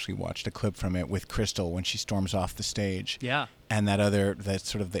 Ryan and I actually watched a clip from it with Crystal when she storms off the stage. Yeah. And that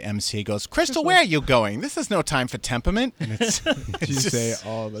sort of the MC goes, "Crystal, where are you going? This is no time for temperament." And it's You say it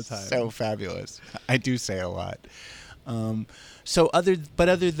all the time. So fabulous. I do say a lot. So other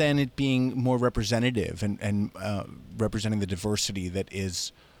than it being more representative and representing the diversity that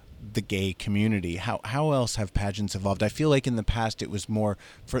is the gay community, how else have pageants evolved? I feel like in the past it was more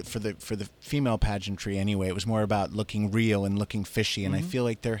for the female pageantry anyway. It was more about looking real and looking fishy, and I feel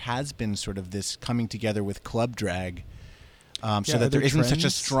like there has been sort of this coming together with club drag, so that there isn't such a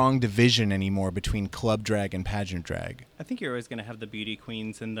trends? strong division anymore between club drag and pageant drag. I think you're always going to have the beauty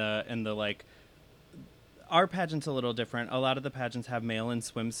queens and the like. Our pageant's a little different. A lot of the pageants have male in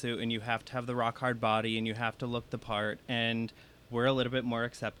swimsuit, and you have to have the rock hard body, and you have to look the part. And we're a little bit more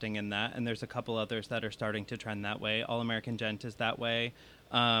accepting in that. And there's a couple others that are starting to trend that way. All American Gent is that way.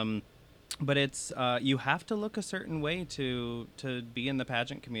 But it's you have to look a certain way to be in the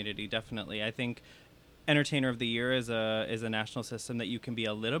pageant community. Definitely, I think Entertainer of the Year is a national system that you can be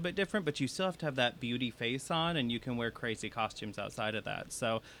a little bit different, but you still have to have that beauty face on, and you can wear crazy costumes outside of that.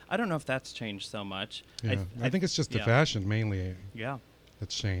 So I don't know if that's changed so much. Yeah, I think it's just the fashion mainly. Yeah,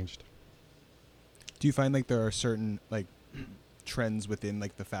 that's changed. Do you find like there are certain like trends within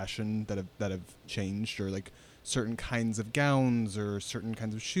like the fashion that have changed, or like certain kinds of gowns or certain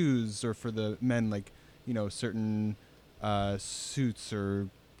kinds of shoes, or for the men like certain suits or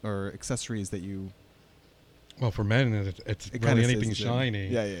accessories that you? Well, for men, it's really anything shiny.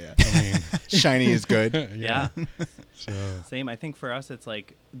 Yeah. I mean, shiny is good. Yeah. So. Same. I think for us, it's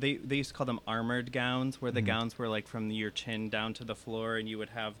like they used to call them armored gowns, where the gowns were like from your chin down to the floor, and you would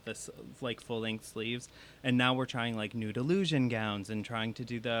have this like full length sleeves. And now we're trying like nude illusion gowns and trying to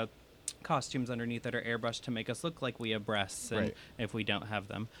do the costumes underneath that are airbrushed to make us look like we have breasts, and if we don't have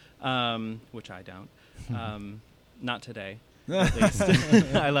them, which I don't, not today. At least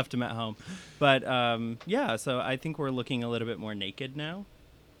I left him at home, but so I think we're looking a little bit more naked now,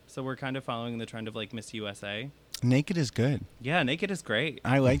 so we're kind of following the trend of like Miss USA. Naked is good. Yeah, naked is great.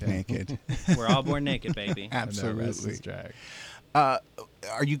 I like naked. We're all born naked, baby. Absolutely. Are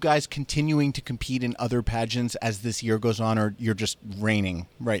you guys continuing to compete in other pageants as this year goes on, or you're just reigning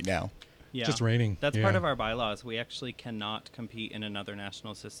right now? Yeah, just reigning. That's part of our bylaws. We actually cannot compete in another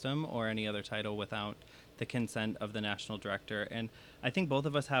national system or any other title without the consent of the national director. And I think both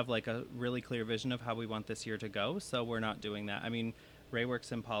of us have like a really clear vision of how we want this year to go, so we're not doing that. I mean, Ray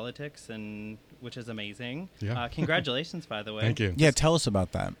works in politics, and which is amazing. Yeah. Congratulations, by the way. Thank you. Yeah, tell us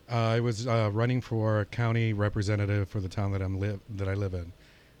about that. I was running for county representative for the town that I live in,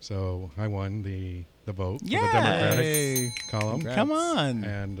 so I won the vote for the Democratic column. Congrats. Come on.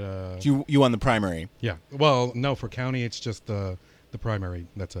 And you won the primary. Yeah. Well, no, for county it's just the primary.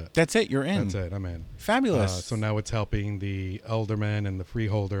 That's it. That's it. You're in. That's it. I'm in. Fabulous. So now it's helping the aldermen and the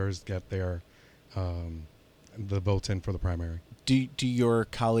freeholders get their the votes in for the primary. Do your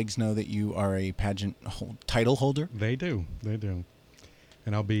colleagues know that you are a pageant title holder? They do. And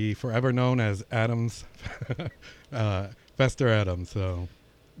I'll be forever known as Adams, Fester Adams. So.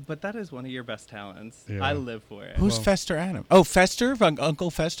 But that is one of your best talents. Yeah. I live for it. Who's Fester Adams? Oh, Fester?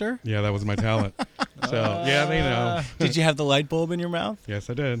 Uncle Fester? Yeah, that was my talent. So, yeah, they know. Did you have the light bulb in your mouth? Yes,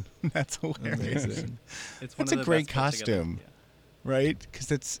 I did. That's hilarious. It's That's a great costume, right?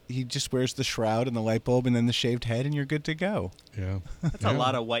 Because he just wears the shroud and the light bulb and then the shaved head, and you're good to go. Yeah. That's a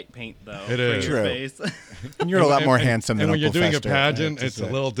lot of white paint, though. It is. For your face. And you're a lot more handsome than Uncle Fester. And when you're doing a Fester, pageant, it's a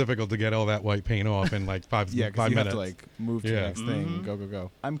little difficult to get all that white paint off in like 5 you minutes. have to like move to the next thing.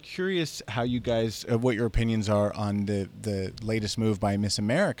 Go. I'm curious how you guys, what your opinions are on the latest move by the Miss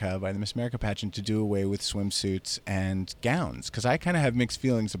America pageant to do away with swimsuits and gowns, because I kind of have mixed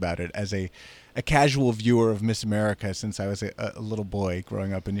feelings about it as a casual viewer of Miss America since I was a little boy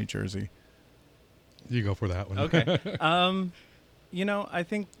growing up in New Jersey. You go for that one. Okay. I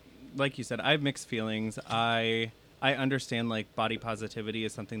think, like you said, I have mixed feelings. I understand like body positivity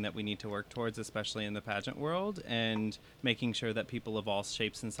is something that we need to work towards, especially in the pageant world, and making sure that people of all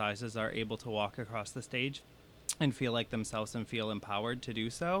shapes and sizes are able to walk across the stage and feel like themselves and feel empowered to do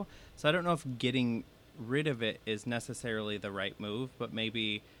so. So I don't know if getting rid of it is necessarily the right move, but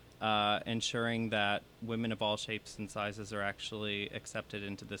maybe ensuring that women of all shapes and sizes are actually accepted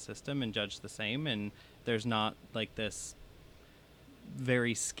into the system and judged the same, and there's not like this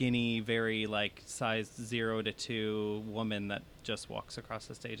very skinny, very like size 0 to 2 woman that just walks across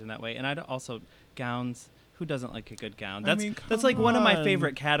the stage in that way. And I'd also gowns. Who doesn't like a good gown? That's like one of my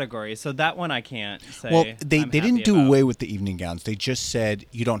favorite categories. So that one I can't say. Well, they didn't do away with the evening gowns. They just said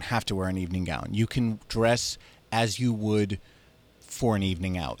you don't have to wear an evening gown. You can dress as you would for an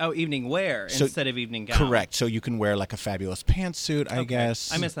evening out. Oh, evening wear instead of evening gown. Correct. So you can wear like a fabulous pantsuit, I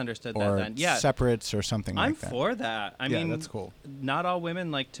guess. I misunderstood or that then. Yeah. separates or something like that. I'm for that. I mean, that's cool. Not all women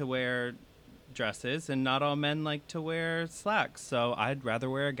like to wear dresses, and not all men like to wear slacks. So I'd rather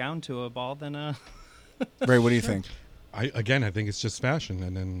wear a gown to a ball than a... Ray, what do you think? I think it's just fashion.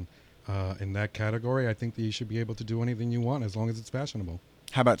 And then in that category, I think that you should be able to do anything you want as long as it's fashionable.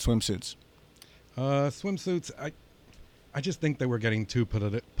 How about swimsuits? Swimsuits, I just think that we're getting too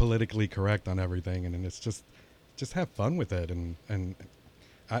politically correct on everything, and it's just have fun with it, and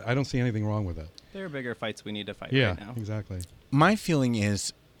I don't see anything wrong with it. There are bigger fights we need to fight right now. Yeah, exactly. My feeling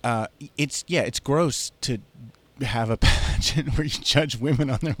is, it's gross to have a pageant where you judge women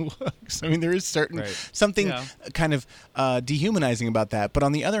on their looks. I mean, there is something kind of dehumanizing about that. But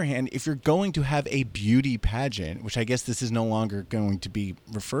on the other hand, if you're going to have a beauty pageant, which I guess this is no longer going to be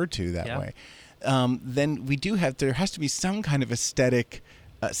referred to that way, then there has to be some kind of aesthetic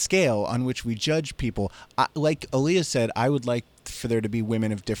scale on which we judge people. Like Aaliyah said, I would like for there to be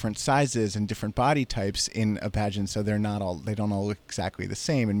women of different sizes and different body types in a pageant, so they don't all look exactly the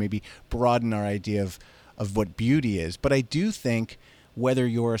same, and maybe broaden our idea of what beauty is. But I do think whether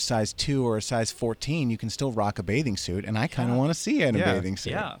you're a size 2 or a size 14, you can still rock a bathing suit, and I kind of want to see you in a bathing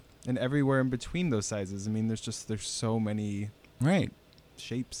suit. Yeah, and everywhere in between those sizes. I mean, there's so many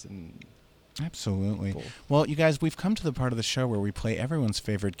shapes and. Absolutely. Cool. Well, you guys, we've come to the part of the show where we play everyone's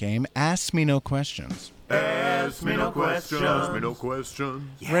favorite game, Ask Me No Questions. Ask me no questions. Ask me no questions.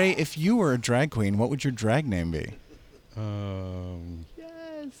 Yeah. Ray, if you were a drag queen, what would your drag name be?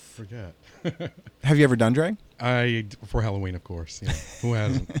 Forget. Have you ever done drag? For Halloween, of course. Yeah. Who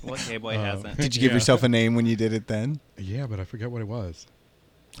hasn't? What gay boy hasn't? Did you give yourself a name when you did it then? Yeah, but I forget what it was.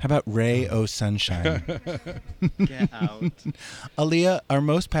 How about Ray O Sunshine? Get out. Aaliyah, are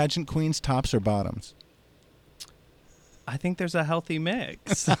most pageant queens tops or bottoms? I think there's a healthy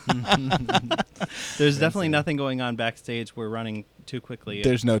mix. There's definitely nothing going on backstage. We're running too quickly.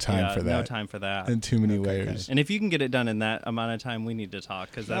 There's no time for that. No time for that. And too many layers. And if you can get it done in that amount of time, we need to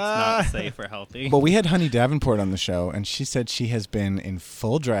talk, because that's not safe or healthy. Well, we had Honey Davenport on the show, and she said she has been in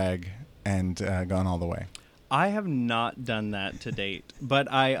full drag and gone all the way. I have not done that to date,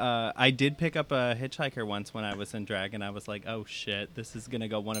 but I did pick up a hitchhiker once when I was in drag, and I was like, oh shit, this is going to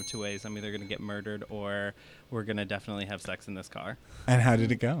go one of two ways. I'm either going to get murdered or we're going to definitely have sex in this car. And how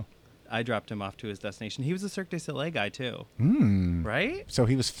did it go? I dropped him off to his destination. He was a Cirque du Soleil guy too. Right? So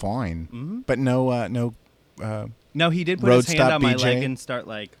he was fine, but no, no, he did put his hand on my leg and start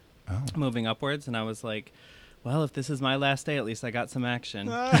moving upwards, and I was like, well, if this is my last day, at least I got some action.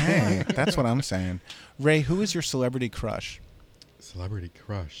 Hey, that's what I'm saying. Ray, who is your celebrity crush? Celebrity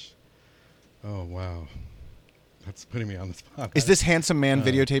crush? Oh, wow. That's putting me on the spot. Is this handsome man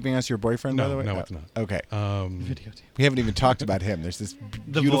videotaping us your boyfriend, by the way? No, it's not. Okay. We haven't even talked about him. There's this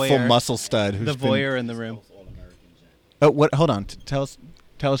beautiful voyeur. muscle stud. Who's the voyeur in the room. Oh, what? Hold on. Tell us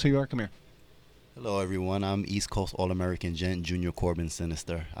who you are. Come here. Hello, everyone. I'm East Coast All-American Gent, Junior Corbin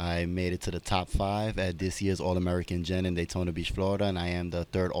Sinister. I made it to the top 5 at this year's All-American Gent in Daytona Beach, Florida, and I am the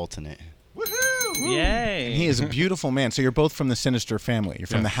 3rd alternate. Woohoo! Yay! And he is a beautiful man. So you're both from the Sinister family. You're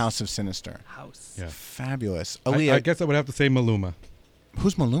from the House of Sinister. House. Yeah. Fabulous. I guess I would have to say Maluma.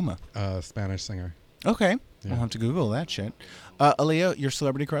 Who's Maluma? Spanish singer. Okay. Yeah. We'll have to Google that shit. Aaliyah, your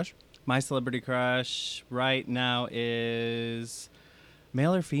celebrity crush? My celebrity crush right now is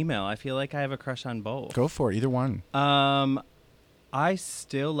male or female. I feel like I have a crush on both. Go for it. Either one. I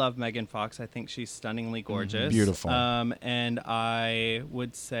still love Megan Fox. I think she's stunningly gorgeous. Beautiful. And I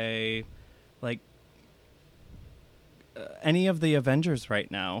would say, any of the Avengers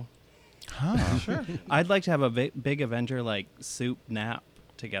right now. Huh. Sure. I'd like to have a big Avenger soup nap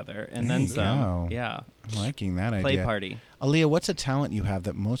together, and then some. Yeah. I'm liking that idea. Play party. Aaliyah, what's a talent you have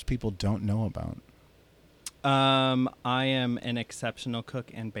that most people don't know about? I am an exceptional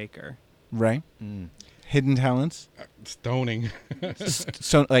cook and baker. Ray? Hidden talents? Stoning.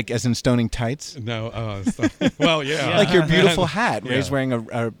 So, as in stoning tights? No. Well, yeah. Like your beautiful hat. Ray's wearing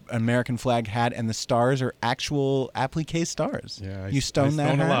an American flag hat, and the stars are actual applique stars. Yeah. You stone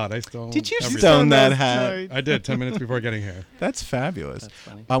that hat? I stone a lot. I stone. Did you everything. stone that hat? I did 10 minutes before getting here. That's fabulous. That's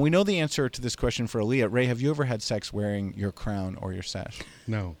funny. We know the answer to this question for Aaliyah. Ray, have you ever had sex wearing your crown or your sash?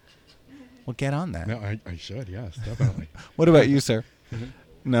 No. Well, get on that. No, I should. Yes, definitely. What about you, sir?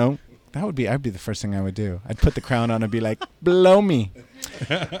 No? I'd be the first thing I would do. I'd put the crown on and be like, blow me.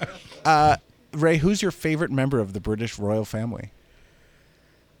 Ray, who's your favorite member of the British royal family?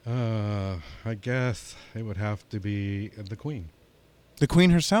 I guess it would have to be the Queen. The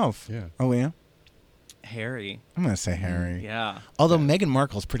Queen herself? Yeah. Aaliyah? Harry. I'm going to say Harry. Yeah. Although Meghan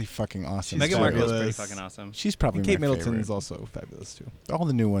Markle's pretty fucking awesome. Meghan Markle is pretty fucking awesome. She's probably and Kate my Middleton favorite. is also fabulous, too. All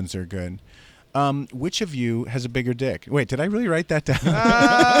the new ones are good. Which of you has a bigger dick? Wait, did I really write that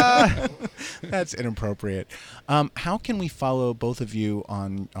down? That's inappropriate. How can we follow both of you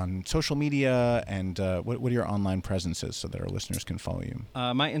on social media, and what are your online presences so that our listeners can follow you?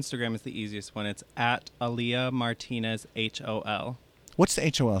 My Instagram is the easiest one. It's at Aaliyah Martinez, HOL. What's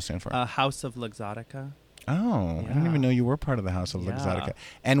the HOL stand for? House of Luxottica. Oh, I didn't even know you were part of the House of Luxottica.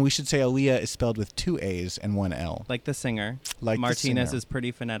 And we should say Aaliyah is spelled with 2 A's and 1 L. Like the singer. Like Martinez the singer. is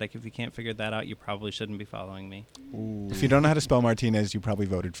pretty phonetic. If you can't figure that out, you probably shouldn't be following me. Ooh. If you don't know how to spell Martinez, you probably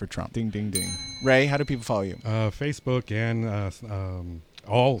voted for Trump. Ding, ding, ding. Ray, how do people follow you? Facebook and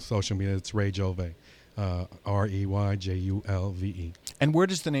all social media. It's Ray Jove. REYJULVE. And where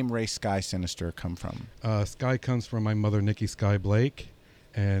does the name Ray Sky Sinister come from? Sky comes from my mother, Nikki Sky Blake.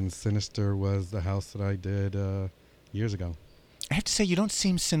 And Sinister was the house that I did years ago. I have to say, you don't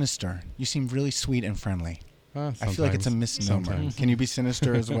seem sinister. You seem really sweet and friendly. I feel like it's a misnomer. Sometimes. Can you be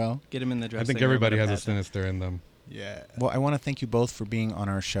sinister as well? Get him in the dress. I think everybody has a sinister in them. Yeah. Well, I want to thank you both for being on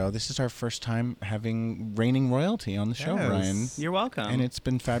our show. This is our first time having reigning royalty on the show, Yes. Ryan. You're welcome. And it's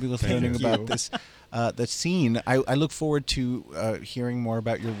been fabulous Thank learning you. about this, the scene. I look forward to hearing more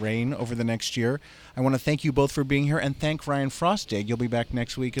about your reign over the next year. I want to thank you both for being here and thank Ryan Frostig. You'll be back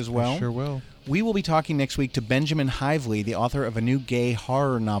next week as well. I sure will. We will be talking next week to Benjamin Hively, the author of a new gay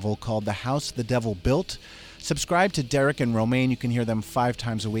horror novel called The House the Devil Built. Subscribe to Derek and Romaine. You can hear them 5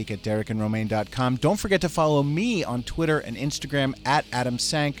 times a week at derekandromaine.com. Don't forget to follow me on Twitter and Instagram at Adam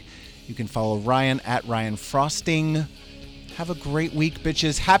Sank. You can follow Ryan at Ryan Frosting. Have a great week,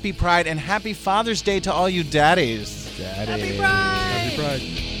 bitches. Happy Pride and happy Father's Day to all you daddies. Happy Pride! Happy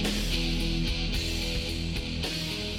Pride.